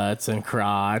 butts and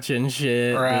crotch and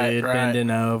shit, dude,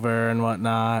 bending over and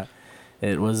whatnot.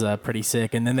 It was pretty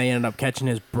sick. And then they ended up catching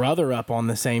his brother up on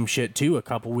the same shit too a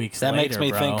couple weeks That later. makes me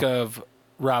bro. think of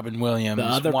Robin Williams' The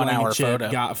other 1 hour chip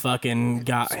photo. got hemmed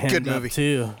Good up movie.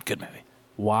 too. Good movie.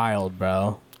 Wild,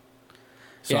 bro.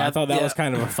 So Yeah, I thought that yeah. was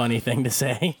kind of a funny thing to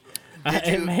say.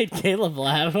 It made Caleb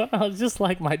laugh. I was just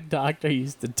like, my doctor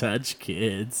used to touch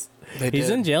kids. He's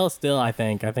in jail still, I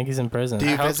think. I think he's in prison. Do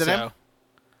you I hope visit so. him?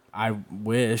 I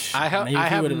wish. I Maybe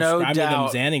have he would've no prescribed me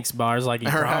doubt- them Xanax bars like he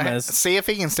All right. promised. See if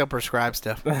he can still prescribe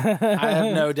stuff. I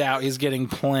have no doubt he's getting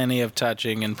plenty of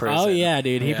touching in prison. Oh, yeah,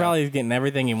 dude. He Yeah. probably is getting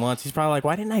everything he wants. He's probably like,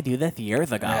 why didn't I do that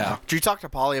years ago? Yeah. Did you talk to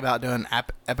Polly about doing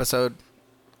episode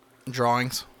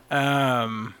drawings?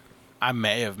 I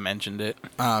may have mentioned it.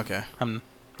 Oh, okay.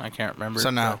 I can't remember. So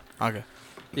no. Okay.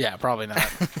 but yeah, probably not.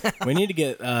 We need to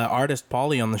get artist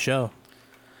Paulie on the show.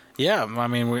 Yeah, I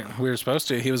mean, we were supposed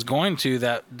to. He was going to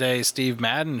that day Steve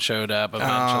Madden showed up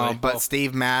eventually. But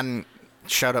Steve Madden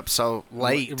showed up so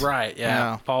late. Right,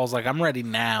 yeah. Paul's like, I'm ready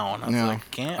now. And I was Yeah. like, I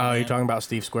can't. Oh, man. you're talking about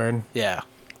Steve Squared? Yeah.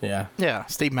 Yeah. Yeah,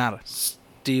 Steve Madden.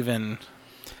 Steven.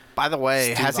 By the way,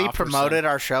 Steve has he Offerson. promoted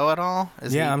our show at all?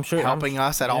 Is Yeah, he I'm sure. helping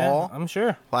us at Yeah, all? I'm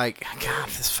sure. Like, God,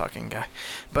 this fucking guy.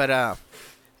 But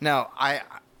no,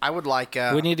 I would like.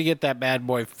 We need to get that bad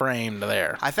boy framed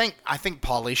there. I think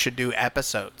Paulie should do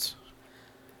episodes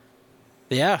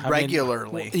Yeah. I mean,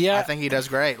 regularly. yeah. I think he does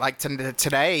great. Like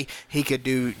today, he could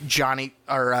do Johnny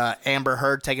or Amber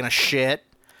Heard taking a shit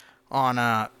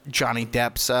on Johnny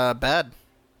Depp's bed.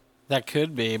 That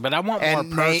could be, but I want more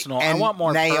And personal. I and want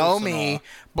more Naomi personal.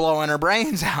 blowing her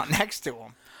brains out next to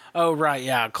him. Oh, right.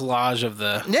 Yeah. Collage of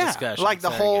the discussion. like the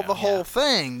whole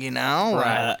thing, you know.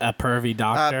 Right. A pervy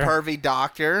doctor. Pervy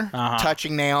doctor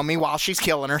touching Naomi while she's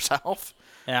killing herself.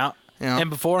 Yeah. Yeah. And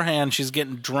beforehand, she's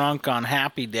getting drunk on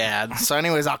Happy Dad. So,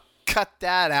 anyways, I'll cut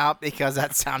that out because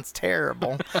that sounds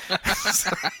terrible.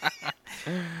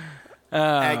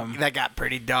 That got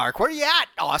pretty dark. Where you at,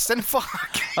 Austin?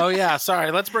 Fuck. Oh yeah,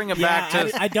 sorry. Let's bring it back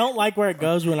to. I don't like where it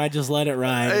goes when I just let it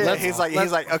ride. He's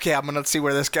like, okay, I'm gonna see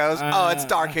where this goes. Oh, it's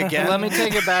dark again. Let me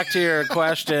take it back to your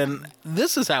question.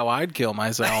 This is how I'd kill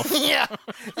myself. yeah.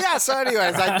 So,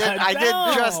 anyways, I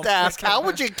did just ask, how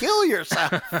would you kill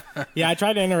yourself? Yeah, I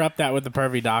tried to interrupt that with the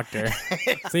pervy doctor.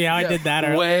 See how I did that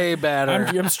earlier? Way better.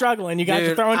 I'm struggling. You guys are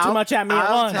Dude, throwing too much at me at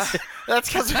once.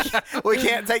 That's because we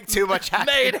can't take too much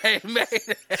happiness.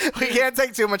 Mayday. We can't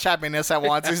take too much happiness at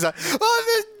once. He's like, oh,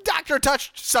 the doctor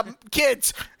touched some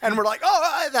kids, and we're like,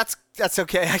 oh, that's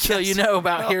okay. I guess. So you know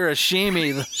about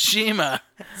Hiroshima,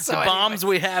 So the bombs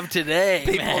we have today,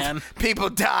 man. People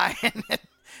dying and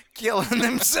killing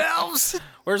themselves.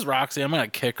 Where's Roxy? I'm gonna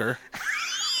kick her.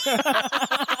 What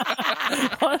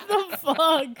the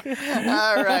fuck?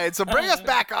 All right, so bring us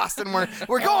back, Austin. We're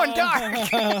going dark.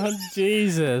 Oh,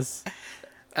 Jesus.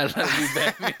 I love you,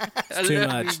 baby. It's too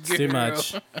much. It's too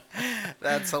much.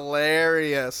 That's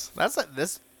hilarious.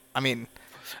 I mean,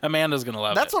 Amanda's gonna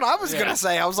love that's it. what I was gonna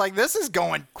say. I was like, this is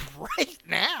going great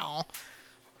now.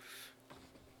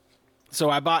 So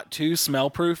I bought 2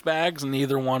 smell-proof bags, and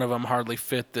neither one of them hardly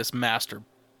fit this master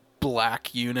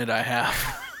black unit I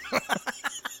have.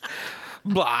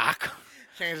 Black.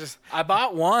 I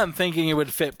bought one thinking it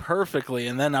would fit perfectly,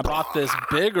 and then I bought this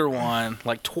bigger one,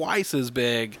 like twice as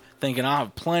big, thinking I'll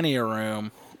have plenty of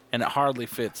room, and it hardly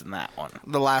fits in that one.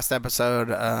 The last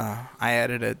episode I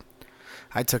edited,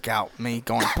 I took out me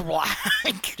going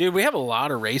black. Dude, we have a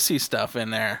lot of racy stuff in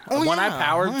there. Oh, when I yeah.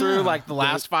 powered through like the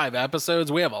last 5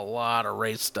 episodes, we have a lot of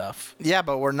race stuff. Yeah,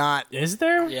 but we're not. Is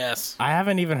there? Yes. I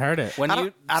haven't even heard it. When I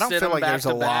you don't sit feel them like back there's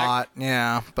to a back- lot.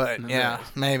 Yeah, but yeah,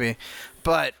 maybe.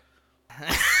 But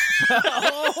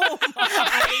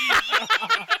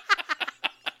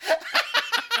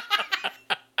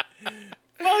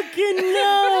Fucking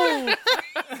no!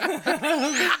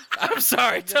 I'm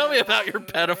sorry. Tell me about your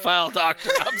pedophile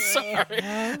doctor. I'm sorry.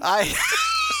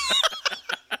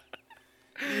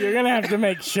 You're gonna have to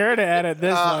make sure to edit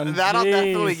this one. that'll Jeez.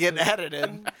 definitely get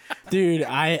edited. Dude,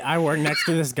 I work next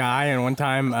to this guy, and one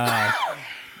time my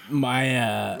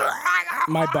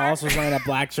boss was wearing a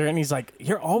black shirt, and he's like,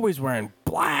 "You're always wearing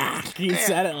black." He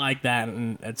said it like that,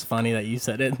 and it's funny that you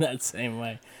said it in that same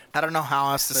way. I don't know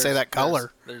how else to say that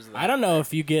color. There's I don't know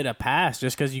if you get a pass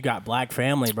just because you got black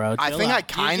family, bro. I Chill think out. I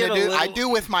kind of get a do. I little- do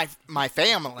with my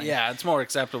family. Yeah, it's more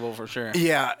acceptable for sure.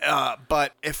 Yeah,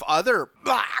 but if other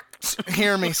blacks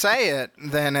hear me say it,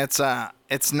 then it's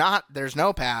not. There's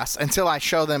no pass until I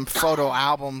show them photo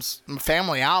albums,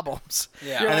 family albums.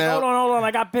 Yeah. You're And like, then- hold on,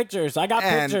 I got pictures.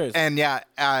 Pictures. And yeah,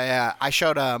 I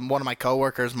showed one of my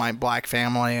coworkers my black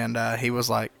family, and he was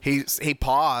like, he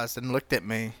paused and looked at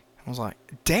me. I was like,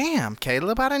 "Damn,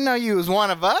 Caleb, I didn't know you was one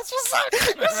of us."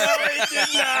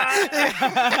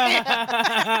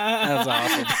 That's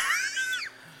awesome.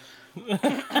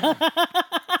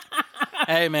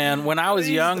 Hey, man, when I was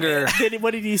younger...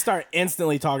 What did he start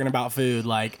instantly talking about food?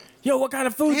 Like, yo, what kind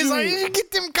of food He's you like, eat? "You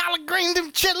get them collard greens,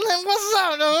 them chitlin. What's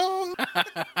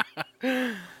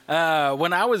up,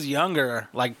 when I was younger,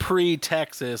 like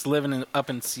pre-Texas, living up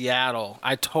in Seattle,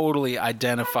 I totally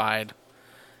identified.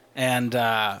 And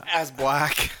as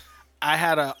black?" I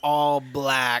had an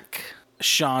all-black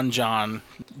Sean John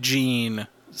jean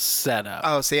setup.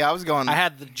 Oh, see, I was going. I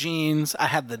had the jeans, I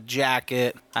had the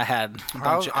jacket, I had a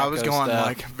bunch of I was Echo going stuff.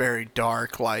 like very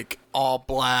dark, like all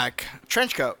black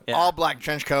trench coat, Yeah. all black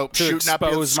trench coat, To shooting up your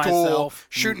expose school, myself.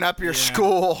 shooting up your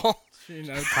school. He's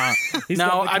No,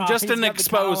 got the I'm just he's an got the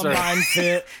exposer. Columbine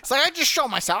fit. It's like I just show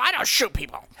myself. I don't shoot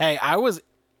people. Hey, I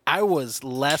was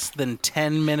less than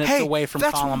 10 minutes Hey, away from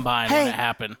that's- Columbine hey. when it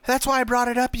happened. That's why I brought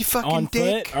it up. You fucking On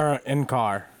dick. foot or in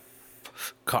car?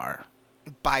 Car.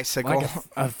 Bicycle. Like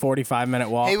a 45-minute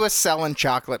walk. He was selling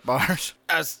chocolate bars.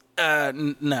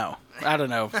 No, I don't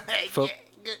know.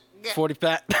 40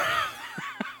 pack.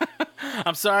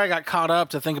 I'm sorry I got caught up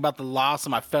to think about the loss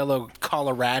of my fellow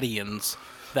Coloradians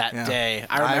that Yeah. day.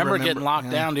 I I remember remember, getting locked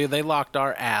yeah. down, dude. They locked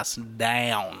our ass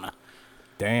down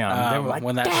Damn. They were like,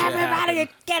 when that shit happened.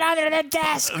 get under the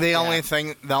desk. The only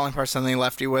person they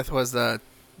left you with was the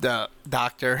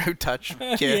doctor who touched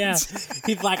kids. Yeah.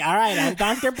 He's like, all right, I'm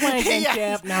Dr. Blankenship.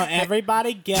 Yes. Now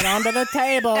everybody get onto the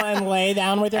table and lay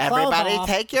down with your clothes Everybody off.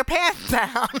 take your pants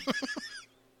down.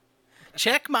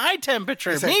 Check my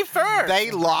temperature. Me first.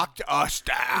 They locked us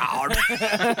down.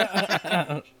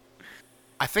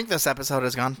 I think this episode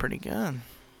has gone pretty good.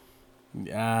 We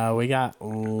got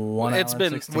 1 It's hour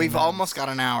been- 16 We've minutes. almost got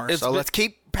an hour, It's so been- let's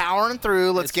keep powering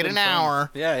through. Let's It's get been an fun.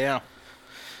 hour. Yeah.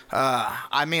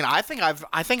 I mean, I think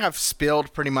I've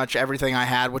spilled pretty much everything I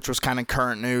had, which was kind of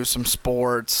current news, some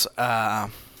sports.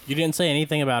 You didn't say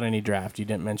anything about any draft. You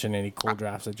didn't mention any cool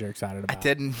drafts that you're excited about. I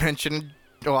didn't mention.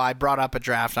 Well, I brought up a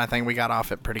draft, and I think we got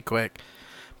off it pretty quick.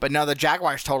 But no, the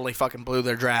Jaguars totally fucking blew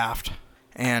their draft,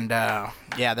 and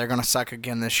yeah, they're gonna suck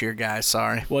again this year, guys.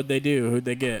 Sorry. What'd they do? Who'd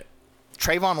they get?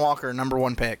 Trayvon Walker, number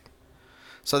 1 pick.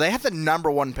 So they have the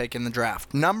number 1 pick in the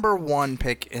draft. Number 1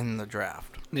 pick in the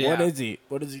draft. Yeah. What is he?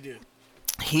 What does he do?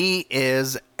 He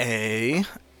is a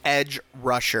edge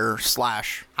rusher /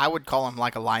 I would call him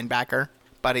like a linebacker,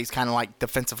 but he's kind of like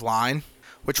defensive line,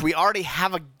 which we already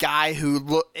have a guy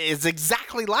who is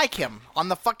exactly like him on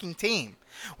the fucking team.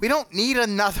 We don't need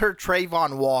another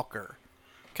Trayvon Walker.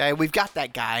 Okay, we've got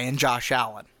that guy in Josh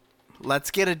Allen.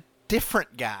 Let's get a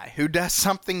different guy who does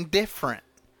something different.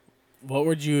 What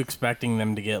were you expecting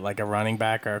them to get? Like a running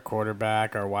back or a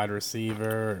quarterback or a wide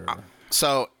receiver? Or...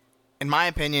 So, in my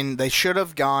opinion, they should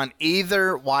have gone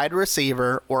either wide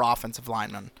receiver or offensive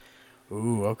lineman.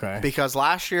 Ooh, okay. Because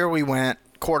last year we went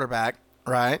quarterback,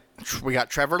 right? We got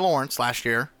Trevor Lawrence last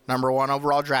year, number 1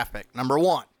 overall draft pick. Number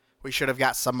 1. We should have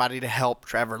got somebody to help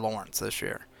Trevor Lawrence this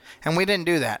year. And we didn't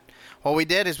do that. What we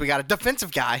did is we got a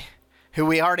defensive guy who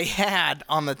we already had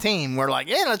on the team. We're like,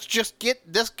 yeah, let's just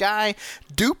get this guy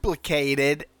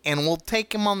duplicated and we'll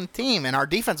take him on the team. And our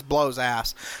defense blows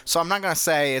ass. So I'm not going to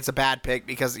say it's a bad pick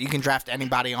because you can draft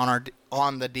anybody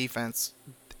on the defense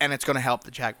and it's going to help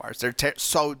the Jaguars. They're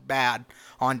so bad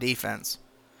on defense.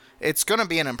 It's going to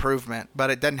be an improvement, but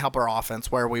it doesn't help our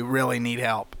offense where we really need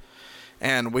help.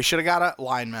 And we should have got a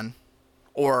lineman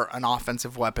or an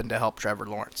offensive weapon to help Trevor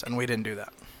Lawrence, and we didn't do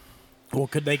that. Well,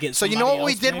 could they get? So you know what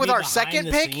we did with our second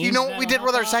pick? You know what we did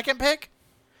with our second pick?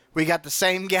 We got the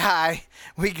same guy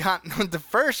we got with the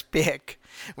first pick.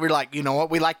 We're like, you know what?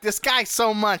 We like this guy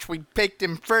so much, we picked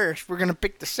him first. We're going to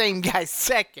pick the same guy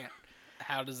second.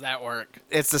 How does that work?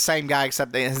 It's the same guy,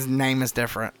 except that his name is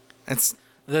different.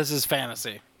 This is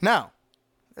fantasy. No.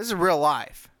 This is real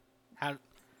life. How?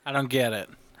 I don't get it.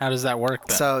 How does that work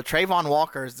then? So Trayvon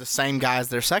Walker is the same guy as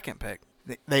their second pick.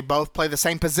 They both play the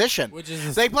same position.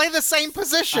 They play the same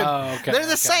position. Oh, okay, They're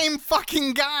the same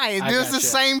fucking guy. It does the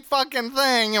same fucking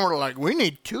thing. And we're like, we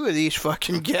need two of these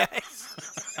fucking guys.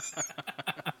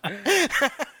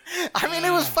 I mean,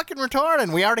 it was fucking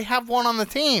retarded. We already have one on the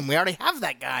team. We already have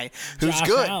that guy who's Josh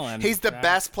good. Allen. He's the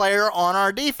best player on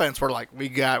our defense. We're like, we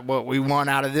got what we want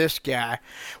out of this guy.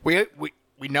 We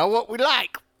know what we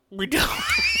like. We don't.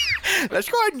 Let's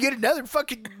go ahead and get another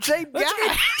fucking same guy. Let's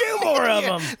get two more of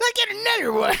them. Let's get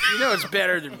another one. You know it's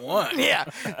better than one. Yeah,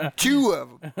 two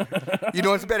of them. You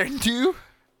know what's better than two?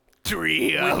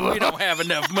 Three of them. We don't have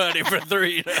enough money for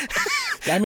three.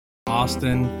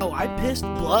 Austin, Oh, I pissed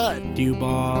blood.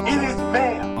 Dewball, It is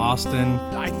bad. Austin.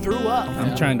 I threw up.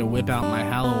 I'm trying to whip out my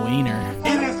Halloweener.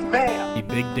 It is bad. You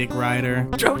big dick rider.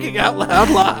 Joking out loud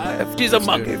live. She's a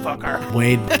monkey fucker.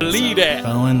 Wade, Lead it.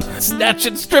 Bowen. Snatch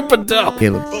and strip and dope.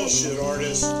 Bullshit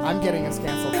artist. I'm getting us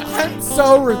canceled. I'm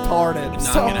so retarded.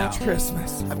 So it much out.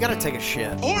 Christmas. I've got to take a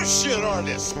shit. Bullshit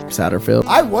artist. Satterfield.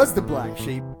 I was the black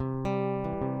sheep.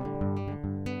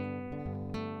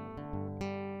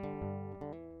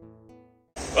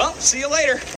 Well, see you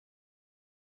later.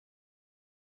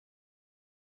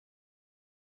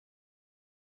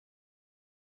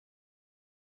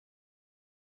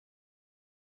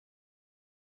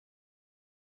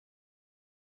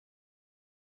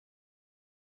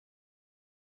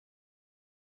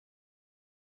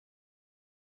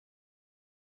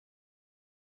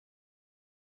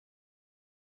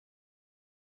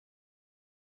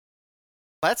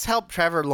 Let's help Trevor